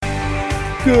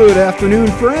Good afternoon,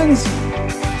 friends.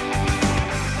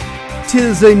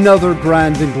 'Tis another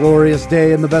grand and glorious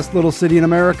day in the best little city in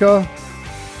America.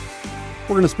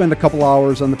 We're going to spend a couple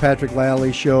hours on the Patrick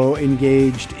Lally Show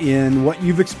engaged in what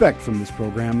you've expect from this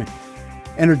program.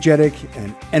 Energetic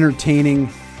and entertaining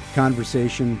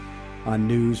conversation on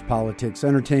news, politics,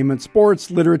 entertainment, sports,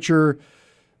 literature,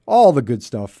 all the good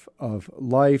stuff of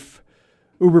life.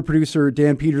 Uber producer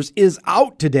Dan Peters is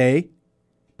out today,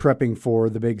 prepping for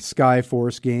the big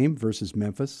Skyforce game versus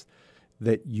Memphis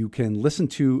that you can listen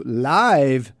to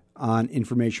live on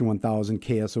Information 1000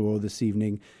 KSOO this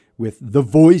evening with the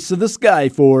voice of the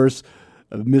Skyforce,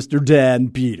 Mr. Dan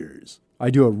Peters. I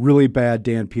do a really bad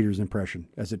Dan Peters impression,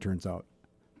 as it turns out.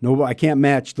 No, I can't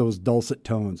match those dulcet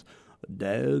tones.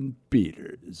 Dan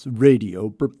Peters, radio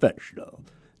professional.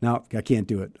 No, I can't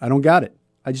do it. I don't got it.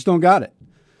 I just don't got it.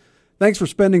 Thanks for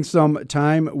spending some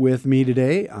time with me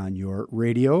today on your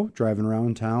radio, driving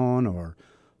around town or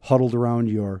huddled around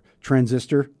your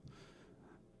transistor.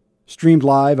 Streamed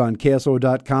live on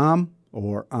KSOO.com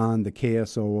or on the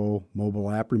KSOO mobile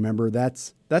app. Remember,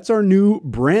 that's our new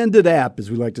branded app,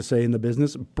 as we like to say in the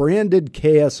business, branded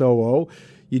KSOO.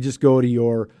 You just go to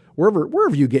your,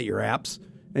 wherever you get your apps,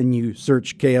 and you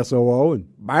search KSOO, and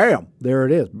bam, there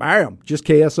it is. Bam, just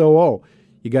KSOO.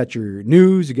 You got your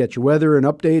news, you got your weather and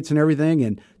updates and everything,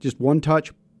 and just one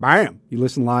touch, bam, you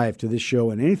listen live to this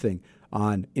show and anything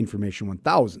on Information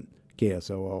 1000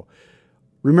 KSOO.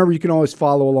 Remember, you can always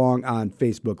follow along on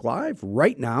Facebook Live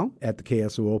right now at the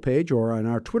KSOO page or on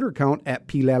our Twitter account at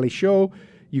PLally Show.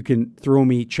 You can throw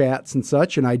me chats and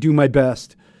such, and I do my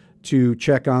best to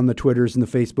check on the Twitters and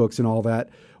the Facebooks and all that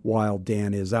while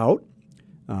Dan is out.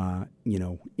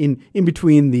 In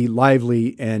between the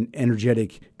lively and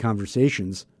energetic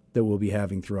conversations that we'll be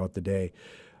having throughout the day.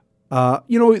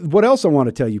 What else I want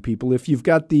to tell you people? If you've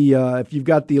got the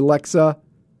Alexa,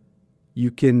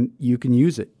 you can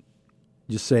use it.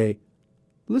 Just say,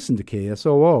 listen to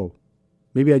KSOO.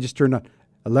 Maybe I just turned on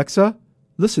Alexa,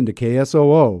 listen to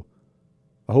KSOO.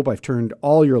 I hope I've turned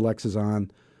all your Alexas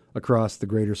on across the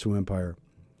Greater Sioux Empire.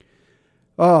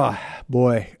 Oh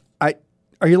boy,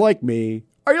 are you like me?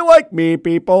 Are you like me,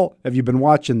 people? Have you been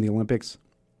watching the Olympics?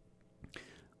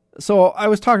 So I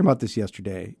was talking about this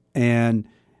yesterday, and,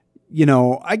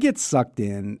 I get sucked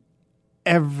in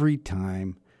every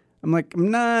time. I'm like,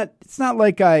 it's not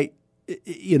like I,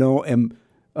 am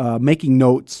making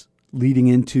notes leading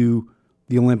into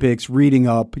the Olympics, reading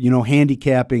up,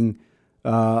 handicapping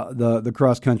the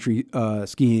cross-country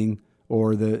skiing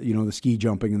or the ski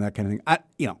jumping and that kind of thing.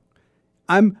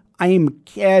 I am a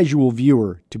casual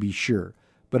viewer, to be sure.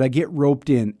 But I get roped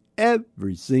in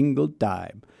every single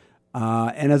time.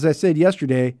 And as I said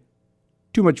yesterday,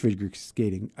 too much figure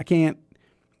skating. I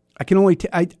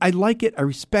like it. I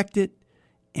respect it.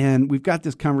 And we've got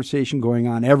this conversation going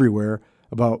on everywhere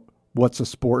about what's a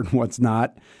sport and what's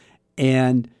not.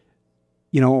 And,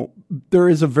 there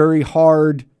is a very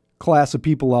hard class of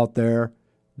people out there.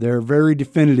 They're very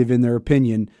definitive in their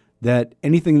opinion that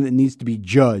anything that needs to be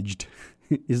judged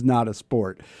is not a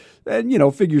sport.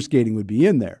 And, figure skating would be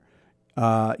in there.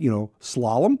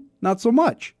 Slalom, not so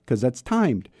much, because that's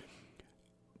timed.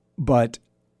 But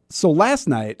so last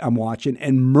night I'm watching,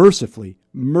 and mercifully,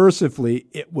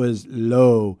 it was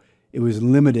low. It was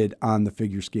limited on the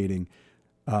figure skating.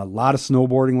 A lot of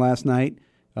snowboarding last night.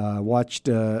 Watched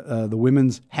the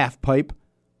women's half pipe.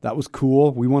 That was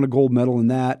cool. We won a gold medal in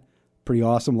that. Pretty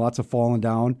awesome. Lots of falling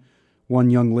down.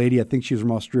 One young lady, I think she was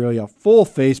from Australia, full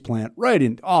face plant right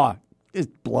in. It's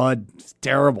blood. It's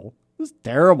terrible. It was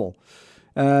terrible.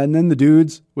 And then the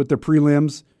dudes with their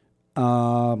prelims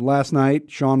last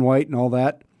night, Shaun White and all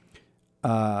that.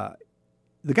 The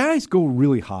guys go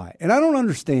really high. And I don't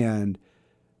understand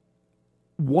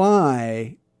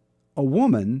why a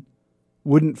woman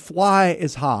wouldn't fly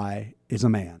as high as a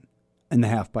man in the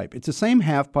half pipe. It's the same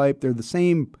half pipe. They're the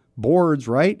same boards,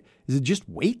 right? Is it just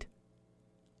weight?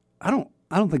 I don't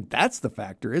think that's the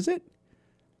factor, is it?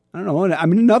 I don't know. I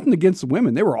mean, nothing against the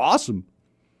women. They were awesome.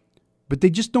 But they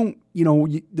just don't,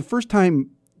 the first time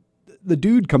the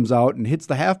dude comes out and hits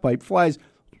the half pipe, flies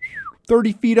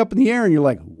 30 feet up in the air, and you're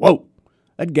like, whoa,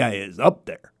 that guy is up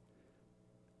there.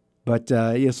 But,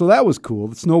 so that was cool.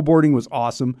 The snowboarding was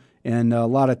awesome, and a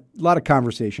lot of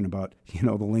conversation about,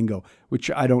 the lingo, which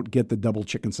I don't get the double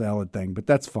chicken salad thing, but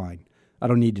that's fine. I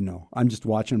don't need to know. I'm just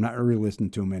watching. I'm not really listening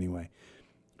to him anyway.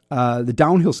 The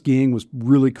downhill skiing was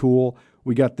really cool.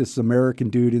 We got this American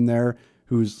dude in there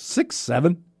who's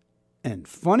 6'7" and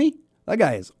funny. That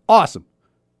guy is awesome.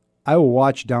 I will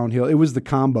watch downhill. It was the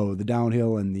combo, the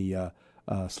downhill and the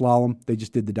slalom. They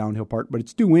just did the downhill part, but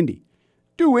it's too windy.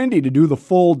 Too windy to do the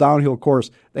full downhill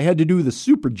course. They had to do the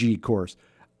Super G course.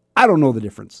 I don't know the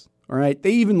difference. All right.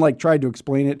 They even tried to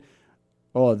explain it.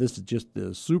 Oh, this is just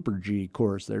the Super G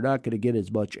course. They're not going to get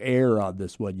as much air on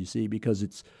this one, you see,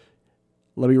 because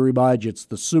let me remind you, it's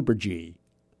the Super G.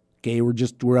 Okay,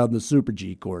 we're on the Super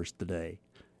G course today.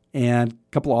 And a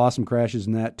couple of awesome crashes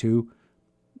in that too.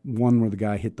 One where the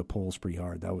guy hit the poles pretty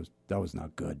hard. That was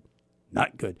not good.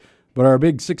 Not good. But our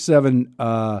big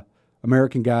 6'7"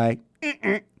 American guy,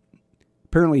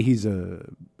 apparently he's a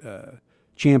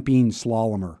champion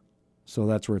slalomer. So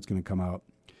that's where it's going to come out.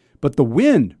 But the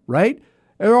wind, right?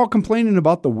 They're all complaining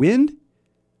about the wind.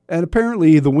 And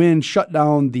apparently the wind shut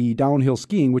down the downhill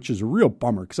skiing, which is a real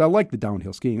bummer because I like the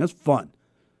downhill skiing. That's fun.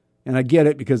 And I get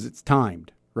it because it's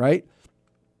timed, right?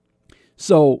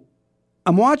 So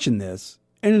I'm watching this,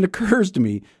 and it occurs to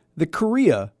me that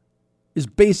Korea is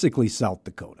basically South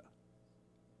Dakota.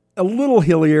 A little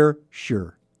hillier,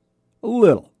 sure. A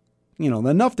little.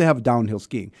 Enough to have downhill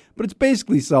skiing. But it's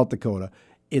basically South Dakota.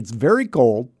 It's very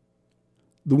cold.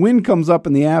 The wind comes up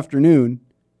in the afternoon,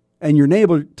 and your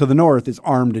neighbor to the north is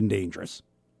armed and dangerous.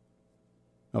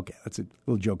 Okay, that's a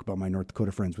little joke about my North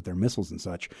Dakota friends with their missiles and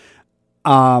such.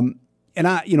 And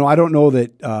I don't know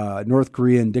that North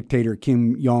Korean dictator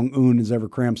Kim Jong-un has ever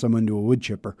crammed someone into a wood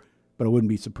chipper, but I wouldn't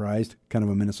be surprised. Kind of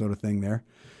a Minnesota thing there.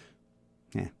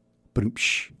 Yeah, but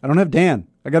I don't have Dan.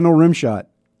 I got no rim shot.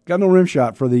 Got no rim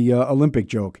shot for the Olympic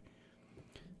joke.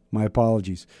 My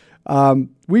apologies.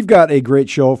 We've got a great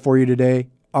show for you today.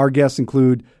 Our guests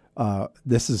include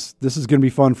this is going to be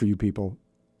fun for you people.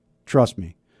 Trust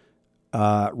me.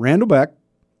 Randall Beck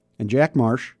and Jack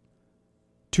Marsh,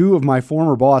 two of my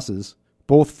former bosses,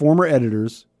 both former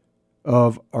editors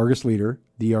of Argus Leader,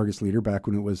 the Argus Leader, back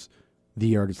when it was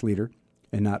the Argus Leader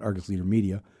and not Argus Leader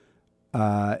Media.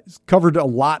 Covered a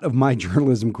lot of my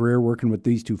journalism career working with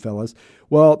these two fellas.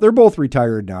 Well, they're both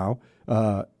retired now,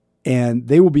 and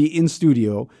they will be in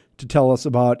studio to tell us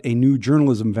about a new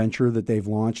journalism venture that they've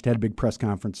launched, had a big press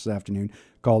conference this afternoon,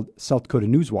 called South Dakota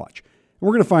News Watch. And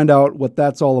we're going to find out what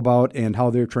that's all about and how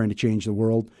they're trying to change the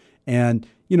world. And,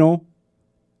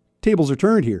 tables are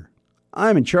turned here.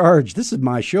 I'm in charge. This is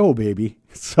my show, baby.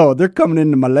 So they're coming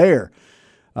into my lair.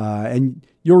 And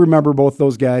you'll remember both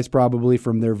those guys probably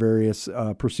from their various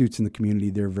pursuits in the community.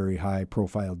 They're very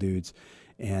high-profile dudes.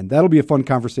 And that'll be a fun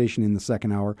conversation in the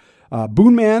second hour.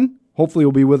 Boone Man, hopefully,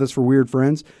 will be with us for Weird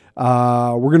Friends.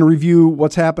 We're going to review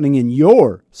what's happening in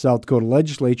your South Dakota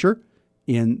legislature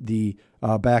in the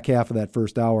back half of that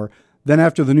first hour. Then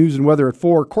after the news and weather at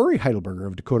 4, Corey Heidelberger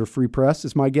of Dakota Free Press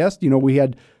is my guest. We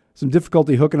had some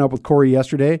difficulty hooking up with Corey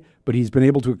yesterday, but he's been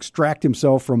able to extract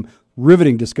himself from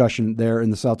riveting discussion there in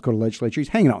the South Dakota legislature. He's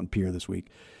hanging out in Pierre this week.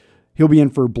 He'll be in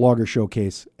for Blogger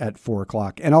Showcase at 4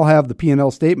 o'clock. And I'll have the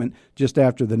P&L statement just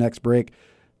after the next break.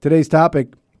 Today's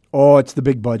topic, it's the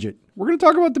big budget. We're going to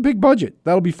talk about the big budget.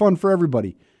 That'll be fun for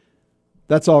everybody.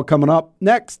 That's all coming up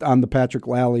next on the Patrick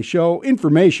Lally Show.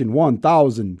 Information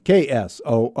 1000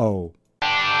 KSOO.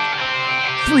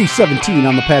 317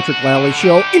 on the Patrick Lally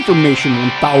Show. Information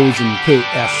 1000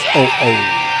 KSOO.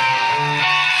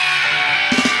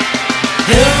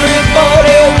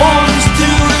 Everybody wants to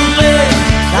live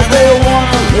how they want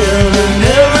to live, and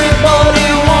everybody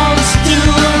wants to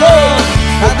love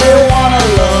how they want to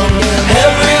love, and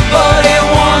everybody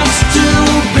wants to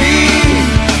be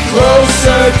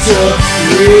closer to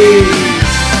free.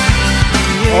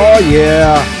 Oh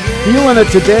yeah, feeling it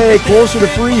today, closer to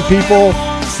free, people.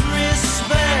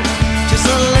 Just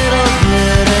a little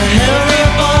bit, and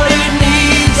everybody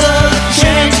needs a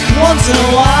chance once in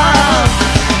a while.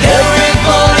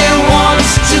 Everybody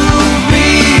wants to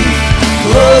be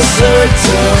closer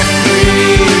to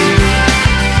free.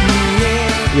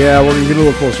 Yeah, we're going to get a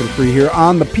little closer to free here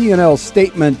on the P&L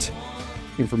statement.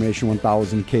 Information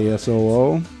 1000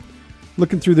 KSOO.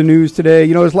 Looking through the news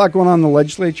today, there's a lot going on in the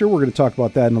legislature. We're going to talk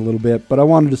about that in a little bit, but I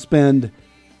wanted to spend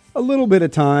a little bit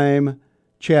of time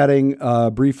chatting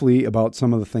briefly about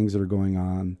some of the things that are going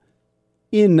on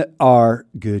in our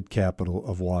good capital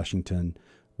of Washington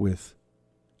with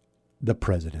the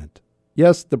president.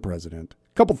 Yes, the president.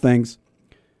 A couple things.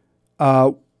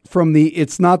 From the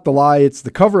It's Not the Lie, It's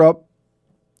the Cover-Up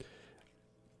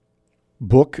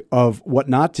book of what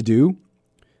not to do,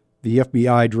 the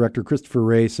FBI Director Christopher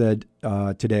Wray said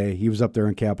today, he was up there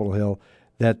on Capitol Hill,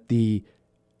 that the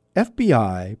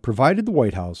FBI provided the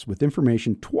White House with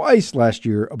information twice last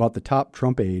year about the top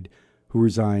Trump aide who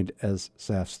resigned as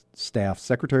staff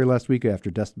secretary last week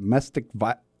after domestic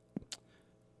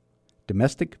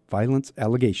violence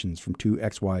allegations from two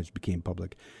ex-wives became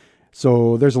public.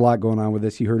 So there's a lot going on with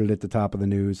this. You heard it at the top of the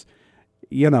news.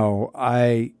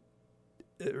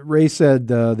 Ray said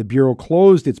the Bureau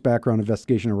closed its background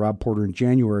investigation of Rob Porter in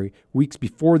January, weeks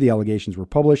before the allegations were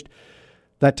published.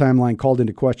 That timeline called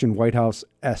into question White House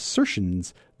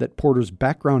assertions that Porter's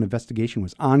background investigation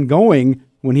was ongoing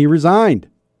when he resigned.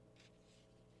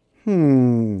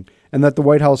 And that the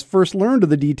White House first learned of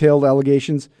the detailed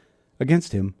allegations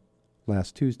against him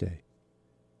last Tuesday.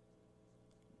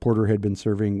 Porter had been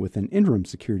serving with an interim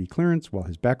security clearance while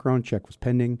his background check was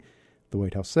pending. The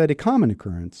White House said a common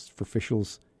occurrence for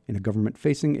officials in a government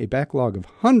facing a backlog of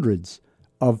hundreds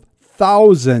of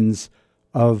thousands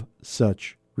of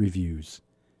such reviews.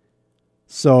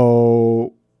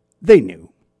 So they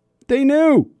knew. They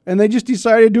knew, and they just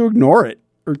decided to ignore it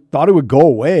or thought it would go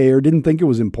away or didn't think it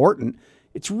was important.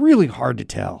 It's really hard to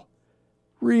tell.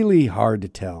 Really hard to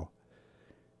tell.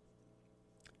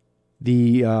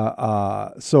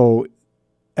 So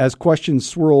as questions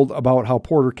swirled about how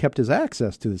Porter kept his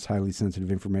access to this highly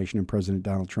sensitive information in President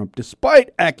Donald Trump, despite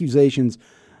accusations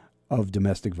of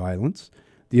domestic violence,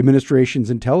 the administration's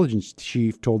intelligence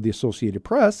chief told the Associated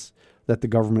Press that the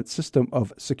government system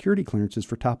of security clearances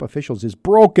for top officials is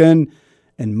broken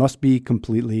and must be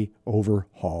completely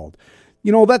overhauled.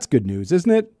 You know, that's good news,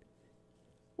 isn't it?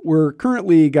 We're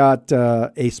currently got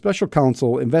a special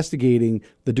counsel investigating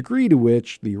the degree to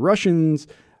which the Russians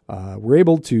were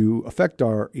able to affect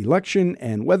our election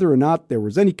and whether or not there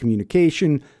was any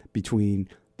communication between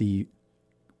the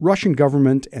Russian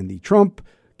government and the Trump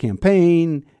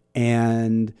campaign.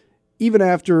 And even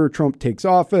after Trump takes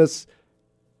office,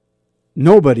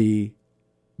 nobody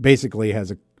basically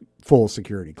has a full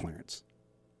security clearance.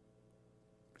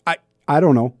 I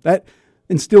don't know. That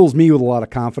instills me with a lot of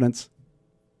confidence.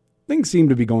 Things seem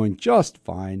to be going just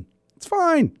fine. It's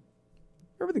fine.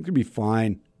 Everything could be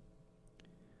fine.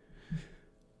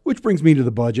 Which brings me to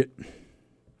the budget.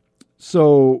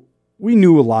 So we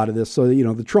knew a lot of this. So, you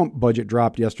know, the Trump budget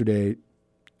dropped yesterday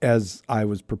as I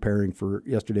was preparing for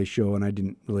yesterday's show, and I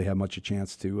didn't really have much a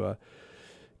chance to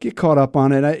get caught up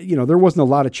on it. There wasn't a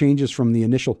lot of changes from the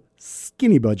initial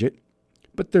skinny budget,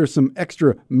 but there's some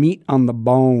extra meat on the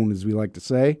bone, as we like to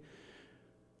say.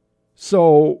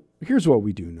 So here's what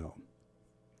we do know.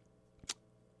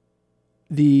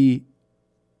 The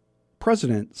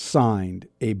president signed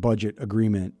a budget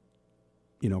agreement,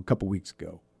 a couple weeks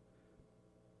ago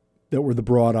that were the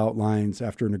broad outlines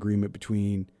after an agreement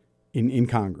in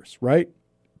Congress, right?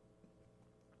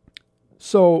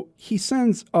 So he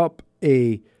sends up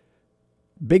a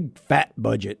big fat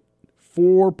budget,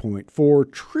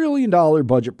 $4.4 trillion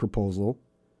budget proposal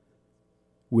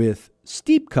with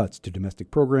steep cuts to domestic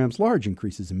programs, large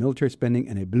increases in military spending,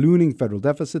 and a ballooning federal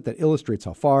deficit that illustrates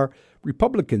how far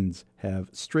Republicans have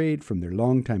strayed from their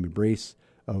longtime embrace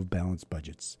of balanced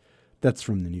budgets. That's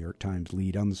from the New York Times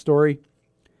lead on the story.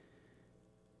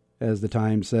 As the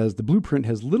Times says, the blueprint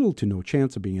has little to no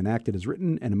chance of being enacted as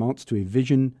written and amounts to a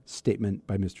vision statement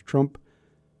by Mr. Trump,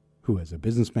 who as a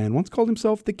businessman once called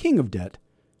himself the king of debt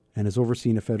and has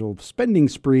overseen a federal spending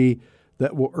spree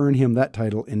that will earn him that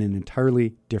title in an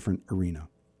entirely different arena.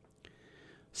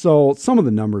 So some of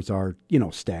the numbers are,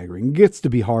 staggering. It gets to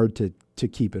be hard to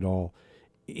keep it all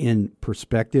in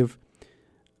perspective.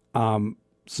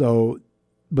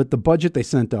 But the budget they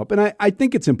sent up, and I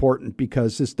think it's important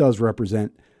because this does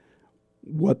represent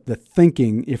what the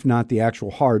thinking, if not the actual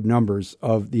hard numbers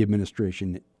of the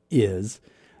administration is.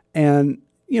 And,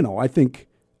 I think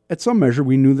at some measure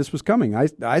we knew this was coming.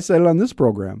 I said it on this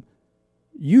program.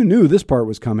 You knew this part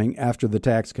was coming after the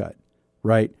tax cut,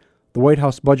 right? The White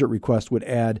House budget request would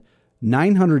add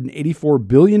 $984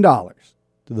 billion to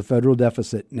the federal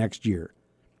deficit next year,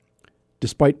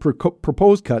 despite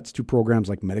proposed cuts to programs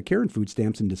like Medicare and food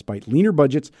stamps, and despite leaner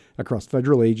budgets across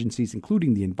federal agencies,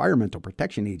 including the Environmental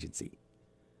Protection Agency.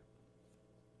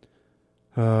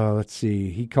 Let's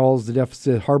see. He calls the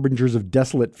deficit harbingers of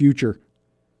desolate future.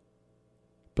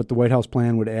 But the White House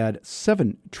plan would add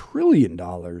 $7 trillion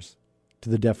to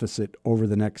the deficit over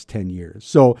the next 10 years.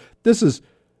 So this is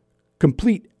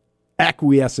complete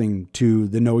acquiescing to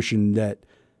the notion that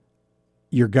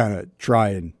you're going to try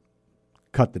and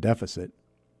cut the deficit.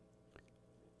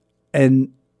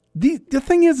 And the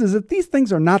thing is that these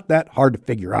things are not that hard to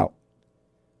figure out.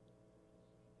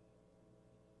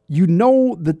 You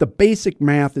know that the basic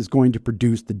math is going to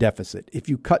produce the deficit. If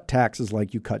you cut taxes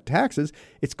like you cut taxes,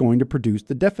 it's going to produce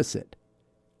the deficit.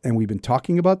 And we've been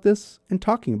talking about this and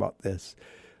talking about this.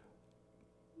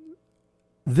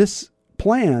 This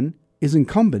plan is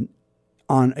incumbent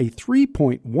on a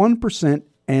 3.1%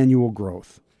 annual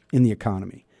growth in the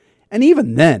economy. And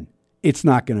even then, it's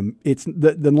not going to,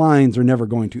 the lines are never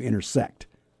going to intersect.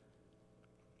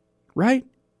 Right?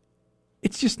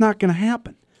 It's just not going to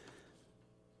happen.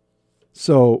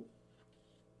 So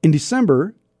In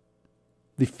December,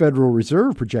 the Federal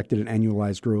Reserve projected an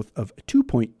annualized growth of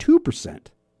 2.2%.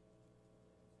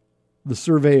 The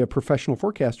survey of professional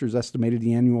forecasters estimated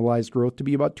the annualized growth to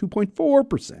be about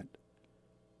 2.4%.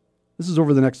 This is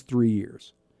over the next 3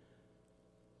 years.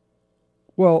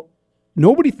 Well,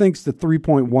 nobody thinks that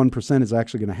 3.1% is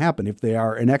actually going to happen if they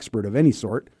are an expert of any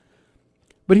sort.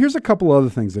 But here's a couple other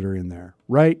things that are in there,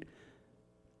 right?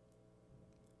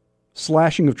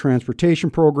 Slashing of transportation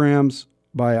programs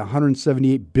by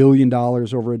 $178 billion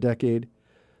over a decade.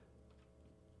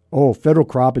 Oh, federal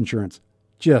crop insurance.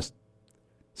 Just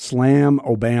slam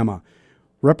Obama.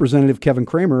 Representative Kevin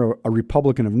Cramer, a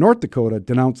Republican of North Dakota,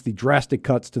 denounced the drastic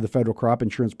cuts to the federal crop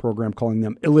insurance program, calling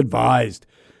them ill-advised.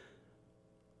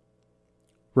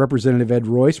 Representative Ed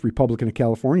Royce, Republican of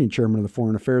California and chairman of the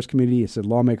Foreign Affairs Committee, said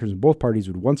lawmakers in both parties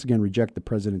would once again reject the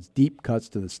president's deep cuts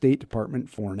to the State Department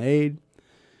foreign aid.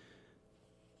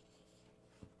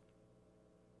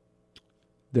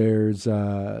 There's,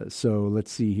 so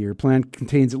let's see here. Plan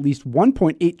contains at least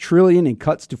 $1.8 trillion in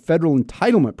cuts to federal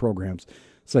entitlement programs,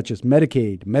 such as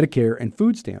Medicaid, Medicare, and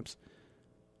food stamps.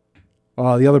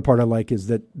 The other part I like is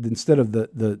that instead of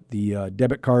the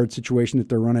debit card situation that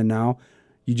they're running now,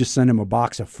 you just send them a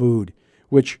box of food,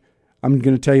 which I'm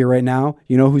going to tell you right now,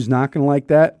 you know who's not going to like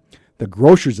that? The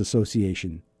Grocers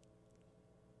Association.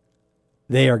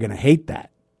 They are going to hate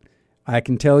that. I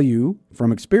can tell you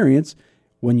from experience,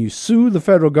 when you sue the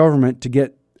federal government to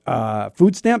get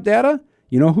food stamp data,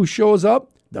 you know who shows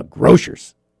up? The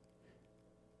grocers.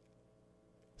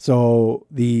 So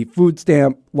the food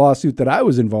stamp lawsuit that I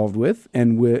was involved with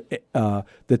and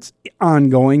that's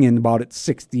ongoing in about its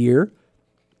 6th year,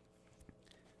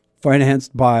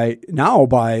 financed by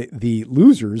the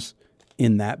losers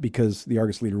in that because the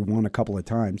Argus Leader won a couple of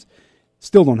times,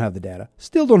 still don't have the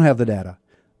data.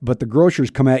 But the grocers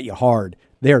come at you hard.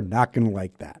 They're not going to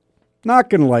like that.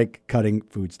 Not going to like cutting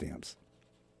food stamps.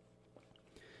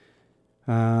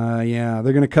 They're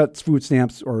going to cut food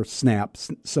stamps or SNAP,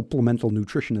 Supplemental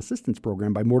Nutrition Assistance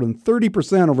Program, by more than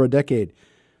 30% over a decade.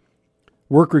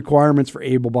 Work requirements for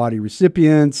able-bodied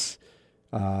recipients.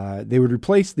 They would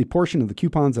replace the portion of the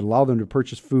coupons that allow them to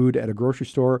purchase food at a grocery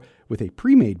store with a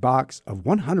pre-made box of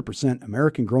 100%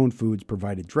 American-grown foods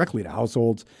provided directly to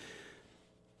households.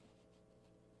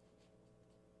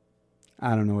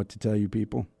 I don't know what to tell you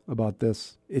people about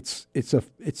this. It's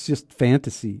just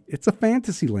fantasy. It's a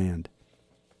fantasy land.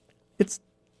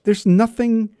 There's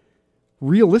nothing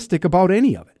realistic about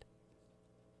any of it.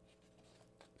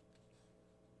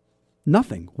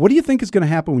 Nothing. What do you think is going to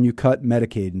happen when you cut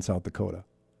Medicaid in South Dakota?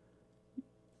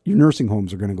 Your nursing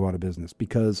homes are going to go out of business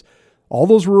because all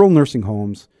those rural nursing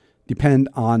homes depend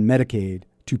on Medicaid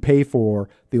to pay for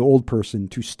the old person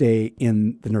to stay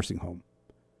in the nursing home.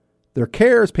 Their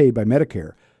care is paid by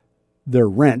Medicare. Their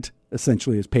rent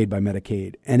essentially is paid by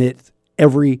Medicaid. And it's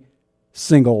every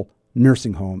single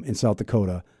nursing home in South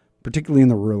Dakota, particularly in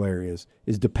the rural areas,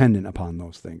 is dependent upon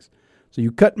those things. So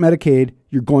you cut Medicaid,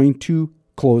 you're going to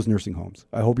close nursing homes.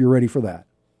 I hope you're ready for that.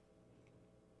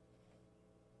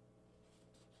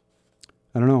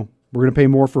 I don't know. We're going to pay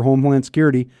more for Homeland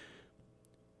Security.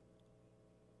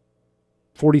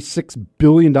 $46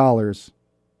 billion.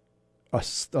 A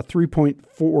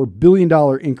 $3.4 billion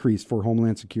increase for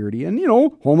Homeland Security. And,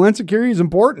 Homeland Security is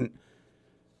important.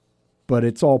 But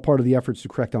it's all part of the efforts to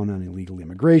crack down on illegal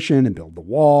immigration and build the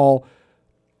wall.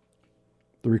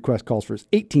 The request calls for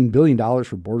 $18 billion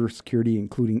for border security,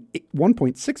 including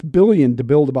 $1.6 billion to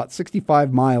build about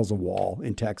 65 miles of wall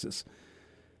in Texas.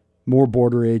 More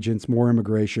border agents, more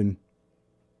immigration.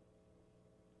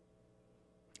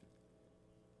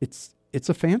 It's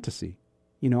a fantasy.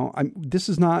 This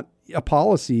is not a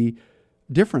policy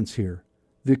difference here.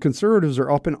 The conservatives are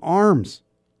up in arms.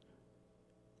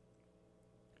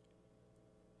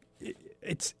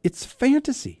 It's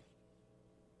fantasy.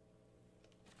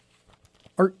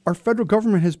 Our federal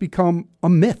government has become a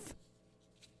myth.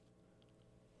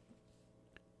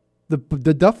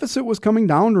 The deficit was coming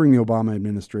down during the Obama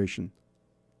administration.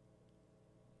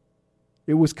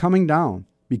 It was coming down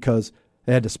because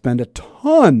they had to spend a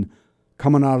ton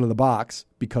coming out of the box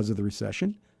because of the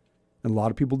recession. And a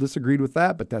lot of people disagreed with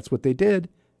that, but that's what they did.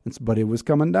 But it was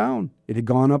coming down. It had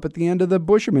gone up at the end of the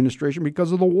Bush administration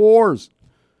because of the wars.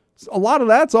 A lot of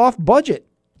that's off budget.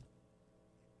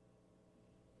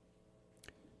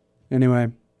 Anyway,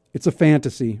 it's a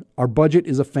fantasy. Our budget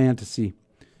is a fantasy.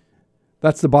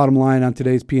 That's the bottom line on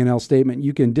today's P&L statement.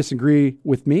 You can disagree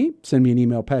with me. Send me an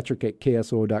email,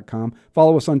 patrick@ksoo.com.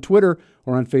 Follow us on Twitter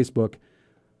or on Facebook.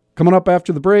 Coming up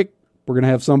after the break, we're going to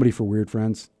have somebody for Weird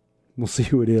Friends. We'll see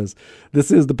who it is. This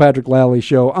is the Patrick Lally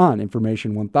Show on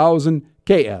Information 1000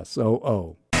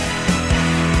 KSOO.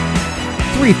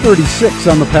 336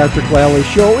 on the Patrick Lally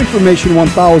Show. Information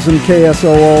 1000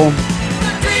 KSOO.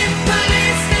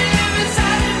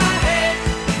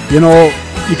 You know,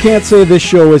 you can't say this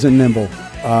show isn't nimble.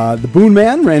 The Boone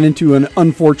Man ran into an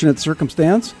unfortunate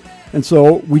circumstance, and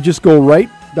so we just go right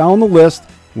down the list.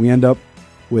 We end up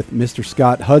with Mr.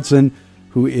 Scott Hudson,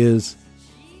 who is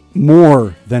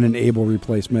more than an able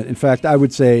replacement. In fact, I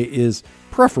would say is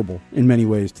preferable in many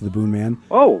ways to the Boone Man.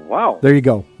 Oh, wow. There you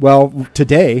go. Well,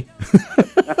 today,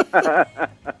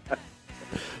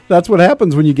 that's what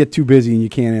happens when you get too busy and you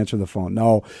can't answer the phone.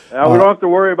 No. We don't have to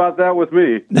worry about that with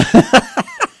me.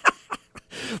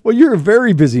 Well, you're a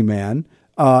very busy man,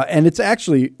 and it's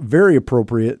actually very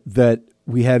appropriate that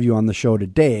we have you on the show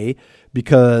today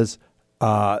because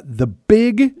the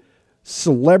big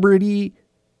celebrity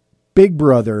Big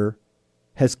Brother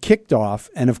has kicked off,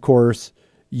 and of course,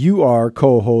 you are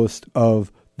co-host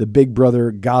of the Big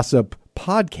Brother Gossip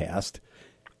podcast.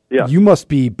 Yeah. You must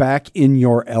be back in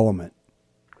your element.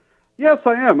 Yes,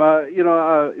 I am.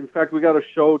 In fact, we got a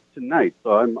show tonight,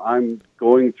 so I'm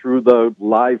going through the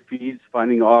live feeds,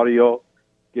 finding audio,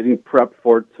 getting prepped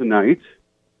for it tonight.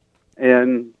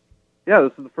 And yeah,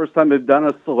 this is the first time they've done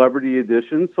a celebrity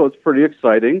edition, so it's pretty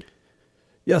exciting.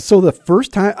 Yeah, so the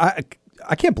first time,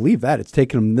 I can't believe that. It's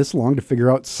taken them this long to figure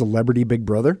out Celebrity Big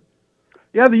Brother.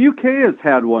 Yeah, the UK has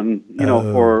had one,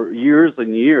 for years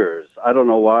and years. I don't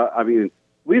know why. I mean,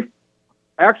 we've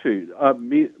actually,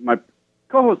 my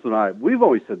co-host and I, we've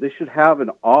always said they should have an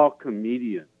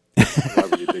all-comedian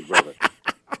Celebrity Big Brother.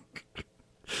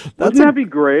 Wouldn't that be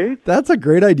great? That's a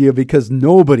great idea because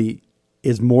nobody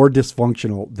is more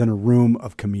dysfunctional than a room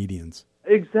of comedians.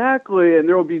 Exactly, and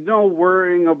there will be no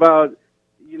worrying about,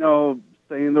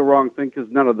 saying the wrong thing because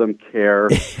none of them care.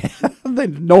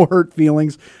 No hurt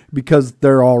feelings because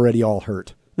they're already all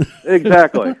hurt.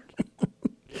 Exactly.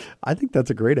 I think that's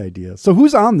a great idea. So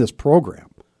who's on this program?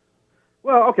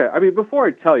 Well, okay. I mean, before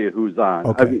I tell you who's on,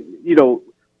 okay. I mean,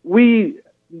 we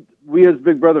as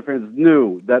Big Brother fans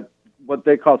knew that what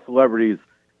they call celebrities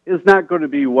is not going to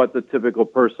be what the typical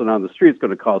person on the street is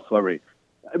going to call celebrity.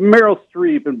 Meryl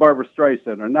Streep and Barbara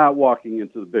Streisand are not walking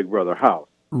into the Big Brother house.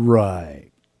 Right.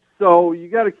 So you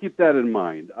got to keep that in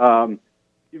mind.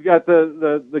 You've got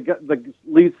the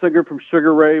lead singer from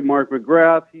Sugar Ray, Mark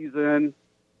McGrath. He's in.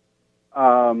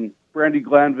 Brandi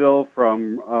Glanville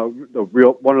from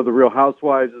one of the Real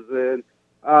Housewives is in.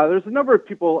 There's a number of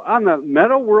people on the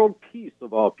Meta World Peace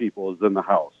of all people is in the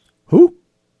house. Who?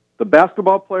 The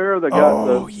basketball player that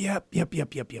got yep.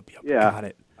 Yeah. Got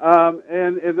it.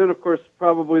 And then of course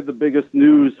probably the biggest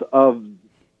news of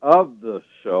the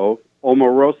show,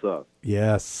 Omarosa.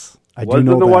 Yes, I was do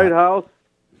know in the that. White House,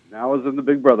 now is in the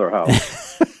Big Brother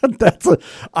house.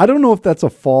 I don't know if that's a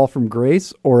fall from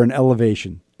grace or an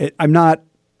elevation. I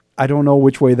don't know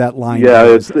which way that line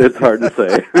goes. Yeah, it's hard to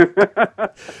say.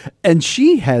 And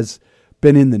she has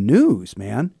been in the news,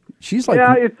 man. She's like,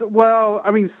 yeah,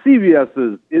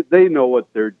 CBS they know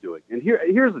what they're doing. And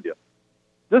here's the deal.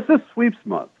 This is sweeps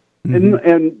month,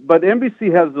 mm-hmm. but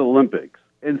NBC has the Olympics,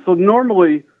 and so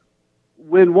normally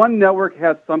when one network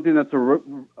has something that's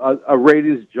a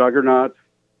ratings juggernaut,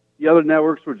 the other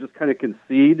networks would just kind of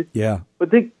concede. Yeah.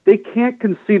 But they can't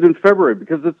concede in February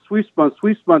because it's sweeps month.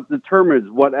 Sweeps month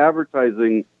determines what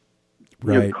advertising,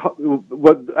 right.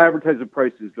 What advertising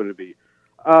pricing is going to be.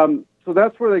 So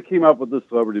that's where they came up with the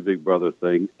Celebrity Big Brother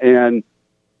thing. And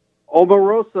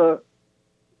Omarosa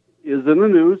is in the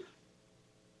news.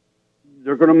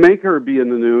 They're going to make her be in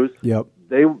the news. Yep.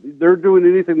 They're doing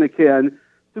anything they can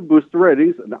to boost the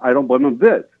ratings, and I don't blame them a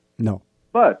bit. No.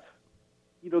 But,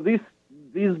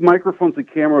 these microphones and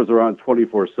cameras are on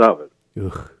 24/7.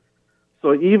 Ugh.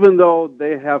 So even though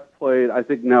they have played, I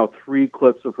think now 3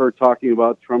 clips of her talking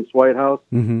about Trump's White House,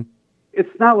 mm-hmm.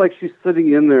 it's not like she's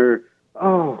sitting in there,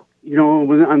 on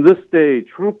this day,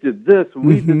 Trump did this, and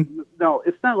we did. No,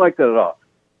 it's not like that at all.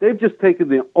 They've just taken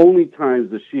the only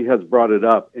times that she has brought it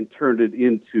up and turned it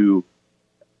into,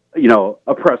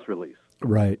 a press release.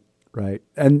 Right.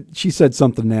 And she said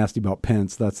something nasty about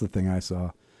Pence. That's the thing I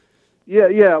saw.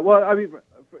 Yeah. Well, I mean,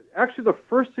 actually, the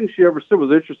first thing she ever said was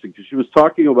interesting because she was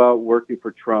talking about working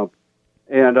for Trump,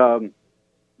 and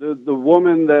the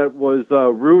woman that was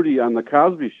Rudy on the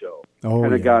Cosby Show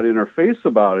kind of got in her face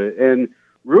about it, and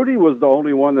Rudy was the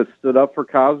only one that stood up for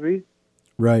Cosby.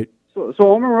 Right. So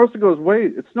Omarosa goes,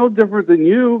 wait, it's no different than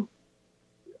you.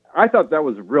 I thought that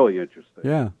was really interesting.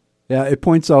 Yeah. Yeah, it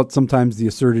points out sometimes the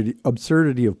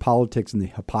absurdity of politics and the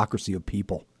hypocrisy of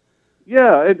people.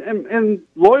 Yeah, and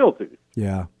loyalty.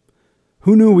 Yeah.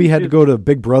 Who knew we had to go to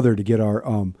Big Brother to get our,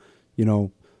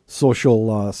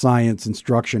 social science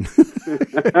instruction?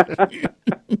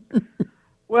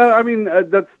 Well, I mean,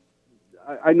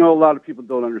 I know a lot of people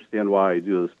don't understand why I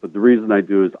do this, but the reason I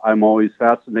do is I'm always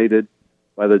fascinated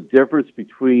by the difference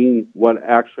between what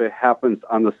actually happens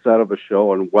on the set of a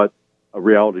show and what a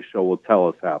reality show will tell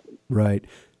us happens. Right.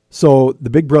 So the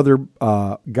Big Brother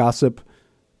Gossip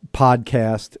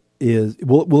podcast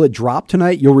will it drop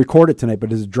tonight? You'll record it tonight, but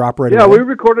does it drop right away? Yeah, we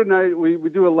record it tonight. We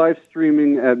do a live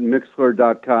streaming at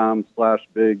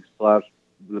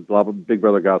mixler.com/big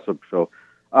Brother Gossip Show.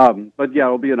 But yeah,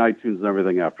 it'll be in iTunes and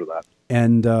everything after that.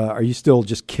 And are you still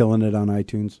just killing it on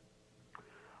iTunes?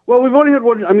 Well, we've only had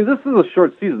one. I mean, this is a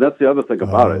short season. That's the other thing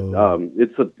about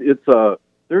it.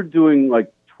 They're doing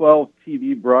like 12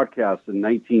 TV broadcasts in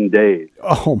 19 days.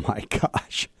 Oh my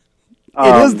gosh!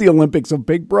 It is the Olympics of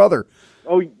Big Brother.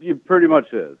 Oh, it pretty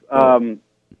much is.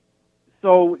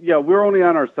 So yeah, we're only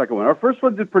on our second one. Our first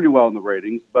one did pretty well in the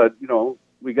ratings, but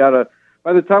we gotta.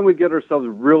 By the time we get ourselves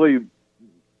really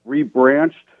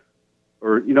rebranched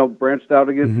or branched out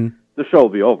again, the show will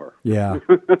be over. Yeah,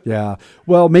 yeah.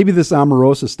 Well, maybe this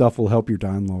Omarosa stuff will help your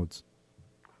downloads.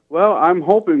 Well, I'm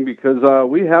hoping because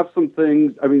we have some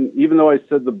things. I mean, even though I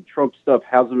said the Trump stuff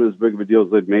hasn't been as big of a deal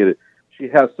as they've made it, she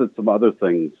has said some other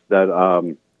things that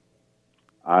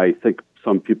I think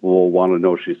some people will want to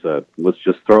know she said. Let's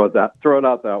just throw it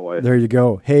out that way. There you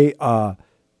go. Hey,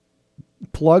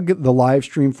 plug the live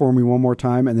stream for me one more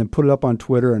time and then put it up on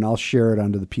Twitter and I'll share it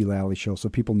onto the P. Lally Show so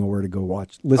people know where to go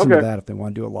listen to that if they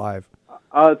want to do it live.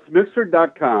 It's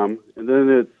mixer.com and then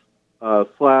it's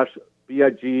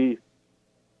 /BIG,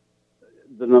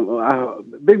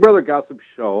 Big Brother Gossip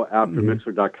Show after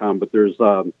mixer.com, but there's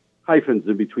hyphens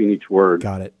in between each word.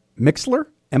 Got it. Mixler?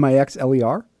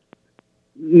 MIXLER?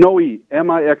 No E,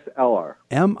 MIXLR.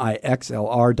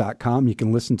 MIXLR.com. You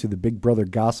can listen to the Big Brother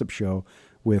Gossip Show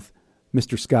with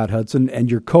Mr. Scott Hudson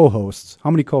and your co-hosts.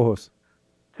 How many co-hosts?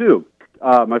 2.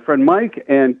 My friend Mike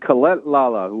and Colette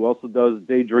Lala, who also does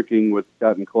Day Drinking with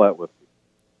Scott and Colette with me.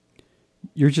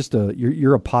 You're just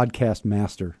you're a podcast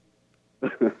master.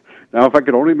 Now, if I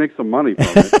could only make some money from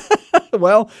it.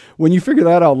 Well, when you figure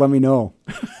that out, let me know.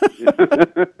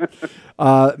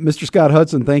 Mr. Scott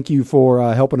Hudson, thank you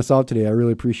for helping us out today. I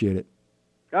really appreciate it.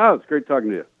 Oh, it's great talking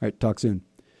to you. All right, talk soon.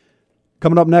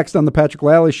 Coming up next on the Patrick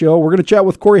Lally Show, we're going to chat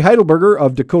with Corey Heidelberger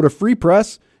of Dakota Free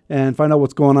Press and find out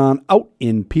what's going on out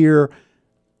in Pierre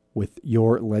with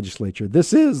your legislature.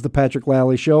 This is the Patrick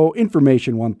Lally Show,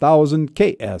 Information 1000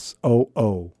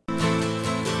 KSOO.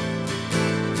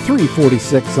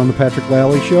 346 on the Patrick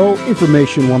Lally Show,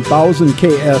 Information 1000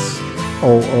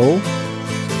 KSOO.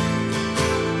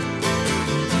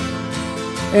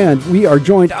 And we are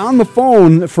joined on the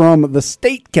phone from the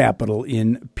state capitol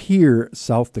in Pierre,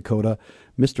 South Dakota,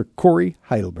 Mr. Corey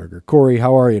Heidelberger. Corey,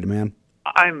 how are you, man?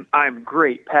 I'm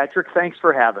great, Patrick. Thanks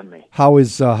for having me.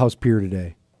 How's Pierre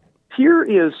today? Pierre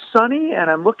is sunny,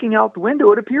 and I'm looking out the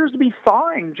window. It appears to be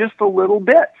thawing just a little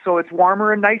bit, so it's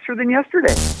warmer and nicer than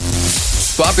yesterday.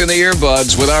 Pop in the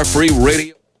earbuds with our free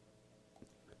radio.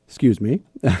 Excuse me.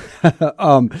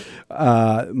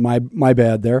 My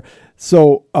bad there.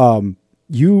 So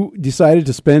you decided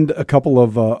to spend a couple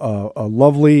of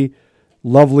lovely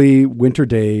winter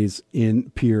days in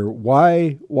Pierre.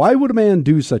 Why would a man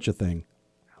do such a thing?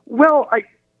 Well, I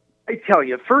tell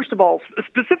you, first of all,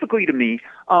 specifically to me,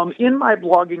 in my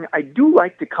blogging, I do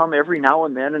like to come every now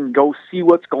and then and go see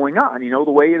what's going on,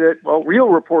 the way that, real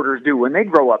reporters do when they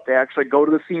grow up. They actually go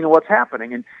to the scene of what's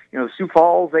happening. And, Sioux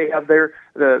Falls, they have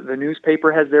the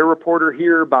newspaper has their reporter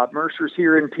here. Bob Mercer's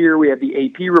here in Pierre. We have the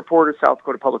AP reporter, South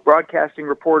Dakota Public Broadcasting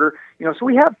reporter. So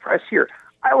we have press here.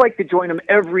 I like to join them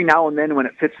every now and then when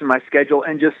it fits in my schedule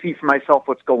and just see for myself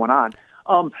what's going on.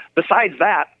 Besides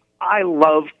that, I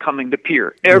love coming to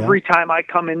Pierre. Every time I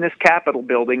come in this Capitol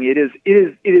building, it is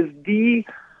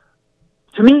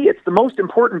to me, it's the most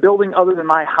important building other than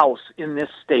my house in this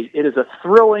state. It is a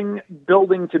thrilling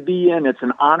building to be in. It's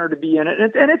an honor to be in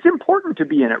it, and it's important to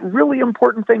be in it. Really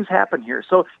important things happen here.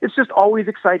 So it's just always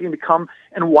exciting to come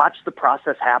and watch the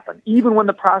process happen. Even when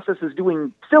the process is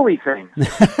doing silly things,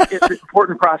 it's an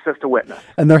important process to witness.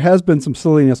 And there has been some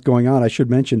silliness going on. I should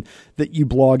mention that you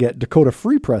blog at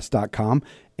dakotafreepress.com.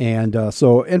 And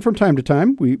and from time to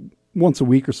time, once a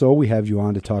week or so, we have you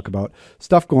on to talk about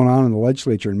stuff going on in the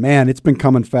legislature. And man, it's been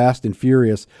coming fast and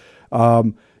furious.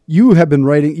 You have been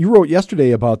writing, you wrote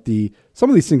yesterday about some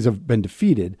of these things have been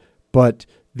defeated, but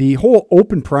the whole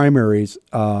open primaries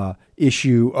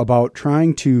issue about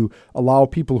trying to allow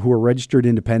people who are registered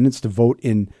independents to vote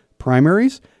in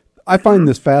primaries, I find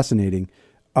this fascinating.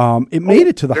 It made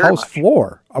it to the House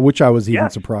floor, which I was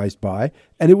even surprised by,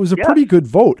 and it was a pretty good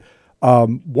vote.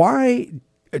 Why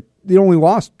they only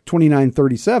lost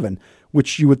 29-37,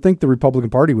 which you would think the Republican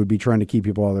Party would be trying to keep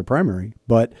people out of their primary.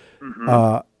 But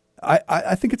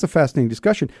I think it's a fascinating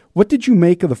discussion. What did you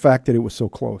make of the fact that it was so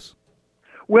close?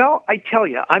 Well, I tell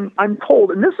you, I'm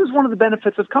told, and this is one of the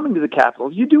benefits of coming to the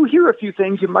Capitol. You do hear a few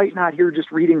things you might not hear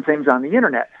just reading things on the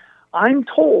internet. I'm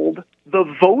told the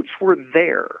votes were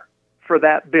there for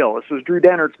that bill. This was Drew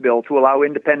Dennert's bill to allow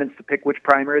independents to pick which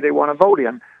primary they want to vote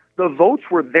in. The votes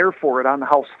were there for it on the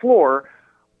House floor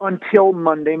until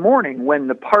Monday morning, when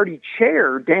the party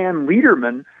chair, Dan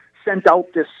Lederman, sent out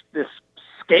this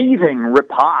scathing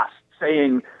riposte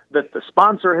saying that the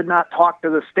sponsor had not talked to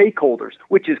the stakeholders,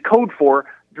 which is code for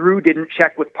Drew didn't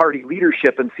check with party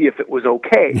leadership and see if it was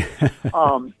okay.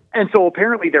 And so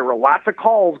apparently there were lots of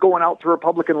calls going out to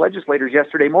Republican legislators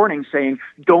yesterday morning saying,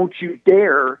 don't you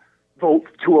dare vote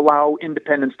to allow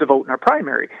independents to vote in our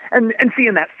primary. And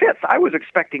seeing that fits, I was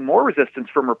expecting more resistance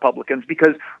from Republicans,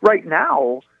 because right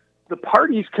now the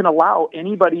parties can allow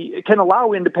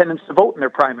independents to vote in their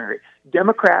primary.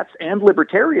 Democrats and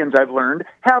libertarians, I've learned,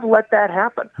 have let that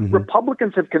happen. Mm-hmm.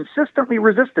 Republicans have consistently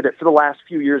resisted it for the last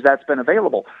few years that's been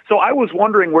available. So I was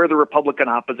wondering where the Republican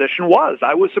opposition was.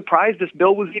 I was surprised this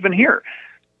bill was even here.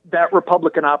 That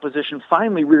Republican opposition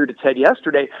finally reared its head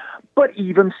yesterday. But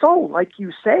even so, like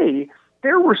you say,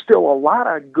 there were still a lot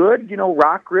of good,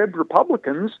 rock-ribbed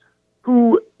Republicans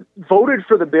who voted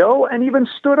for the bill and even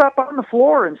stood up on the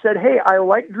floor and said, hey, I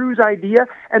like Drew's idea.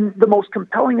 And the most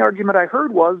compelling argument I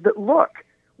heard was that, look,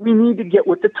 we need to get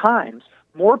with the times.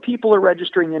 More people are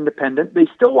registering independent. They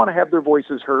still want to have their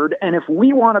voices heard. And if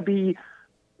we want to be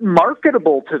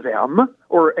marketable to them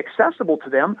or accessible to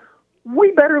them,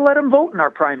 we better let them vote in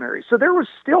our primary. So there was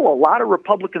still a lot of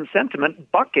Republican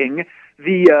sentiment bucking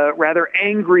the rather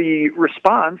angry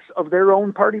response of their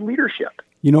own party leadership.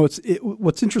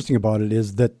 What's interesting about it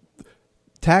is that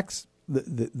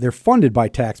they're funded by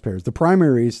taxpayers. The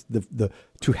primaries,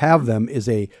 to have them is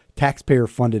a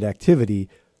taxpayer-funded activity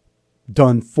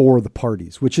done for the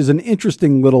parties, which is an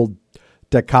interesting little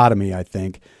dichotomy, I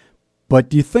think. But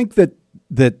do you think that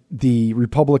the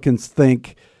Republicans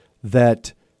think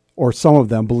that, or some of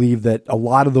them believe that a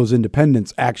lot of those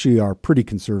independents actually are pretty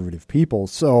conservative people?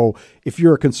 So if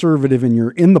you're a conservative and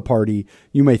you're in the party,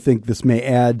 you may think this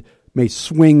may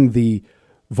swing the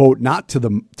vote not to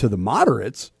the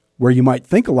moderates, where you might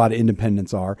think a lot of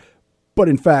independents are, but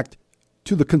in fact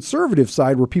to the conservative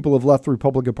side, where people have left the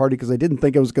Republican Party because they didn't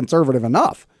think it was conservative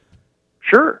enough.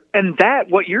 Sure. And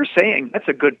what you're saying, that's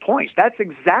a good point. That's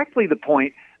exactly the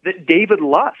point that David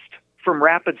Lust from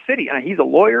Rapid City, and he's a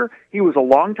lawyer, he was a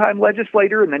longtime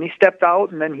legislator, and then he stepped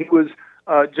out, and then he was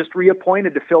just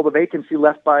reappointed to fill the vacancy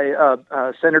left by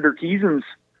Senator Keesan's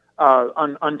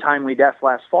untimely death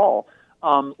last fall.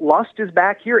 Lust is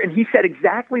back here, and he said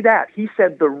exactly that. He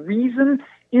said the reason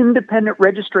independent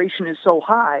registration is so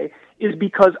high is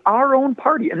because our own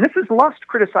party, and this is Lust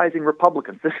criticizing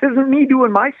Republicans. This isn't me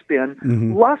doing my spin.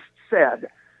 Mm-hmm. Lust said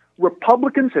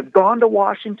Republicans have gone to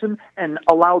Washington and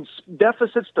allowed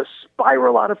deficits to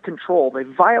spiral out of control. They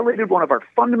violated one of our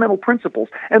fundamental principles.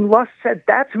 And Lust said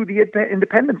that's who the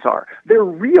independents are. They're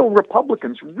real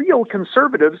Republicans, real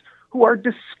conservatives who are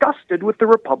disgusted with the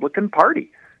Republican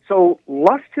Party. So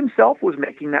Lust himself was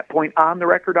making that point on the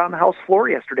record on the House floor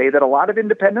yesterday, that a lot of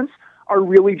independents are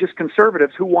really just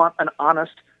conservatives who want an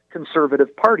honest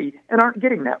conservative party and aren't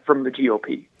getting that from the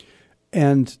GOP.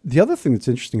 And the other thing that's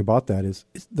interesting about that is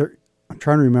there. I'm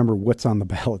trying to remember what's on the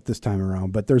ballot this time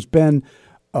around, but there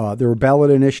were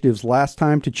ballot initiatives last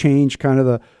time to change kind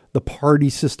of the party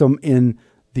system in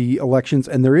the elections,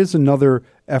 and there is another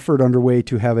effort underway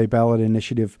to have a ballot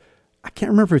initiative. I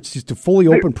can't remember if it's just a fully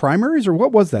open primaries or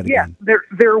what was that again? Yeah,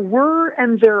 there were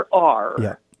and there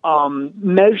are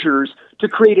measures to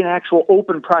create an actual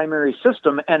open primary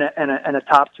system and a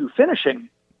top two finishing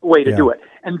way to do it.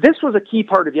 And this was a key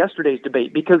part of yesterday's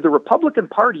debate, because the Republican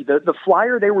Party, the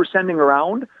flyer they were sending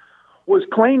around was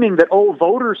claiming that,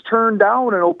 voters turned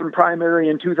down an open primary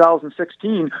in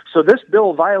 2016, so this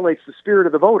bill violates the spirit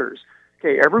of the voters.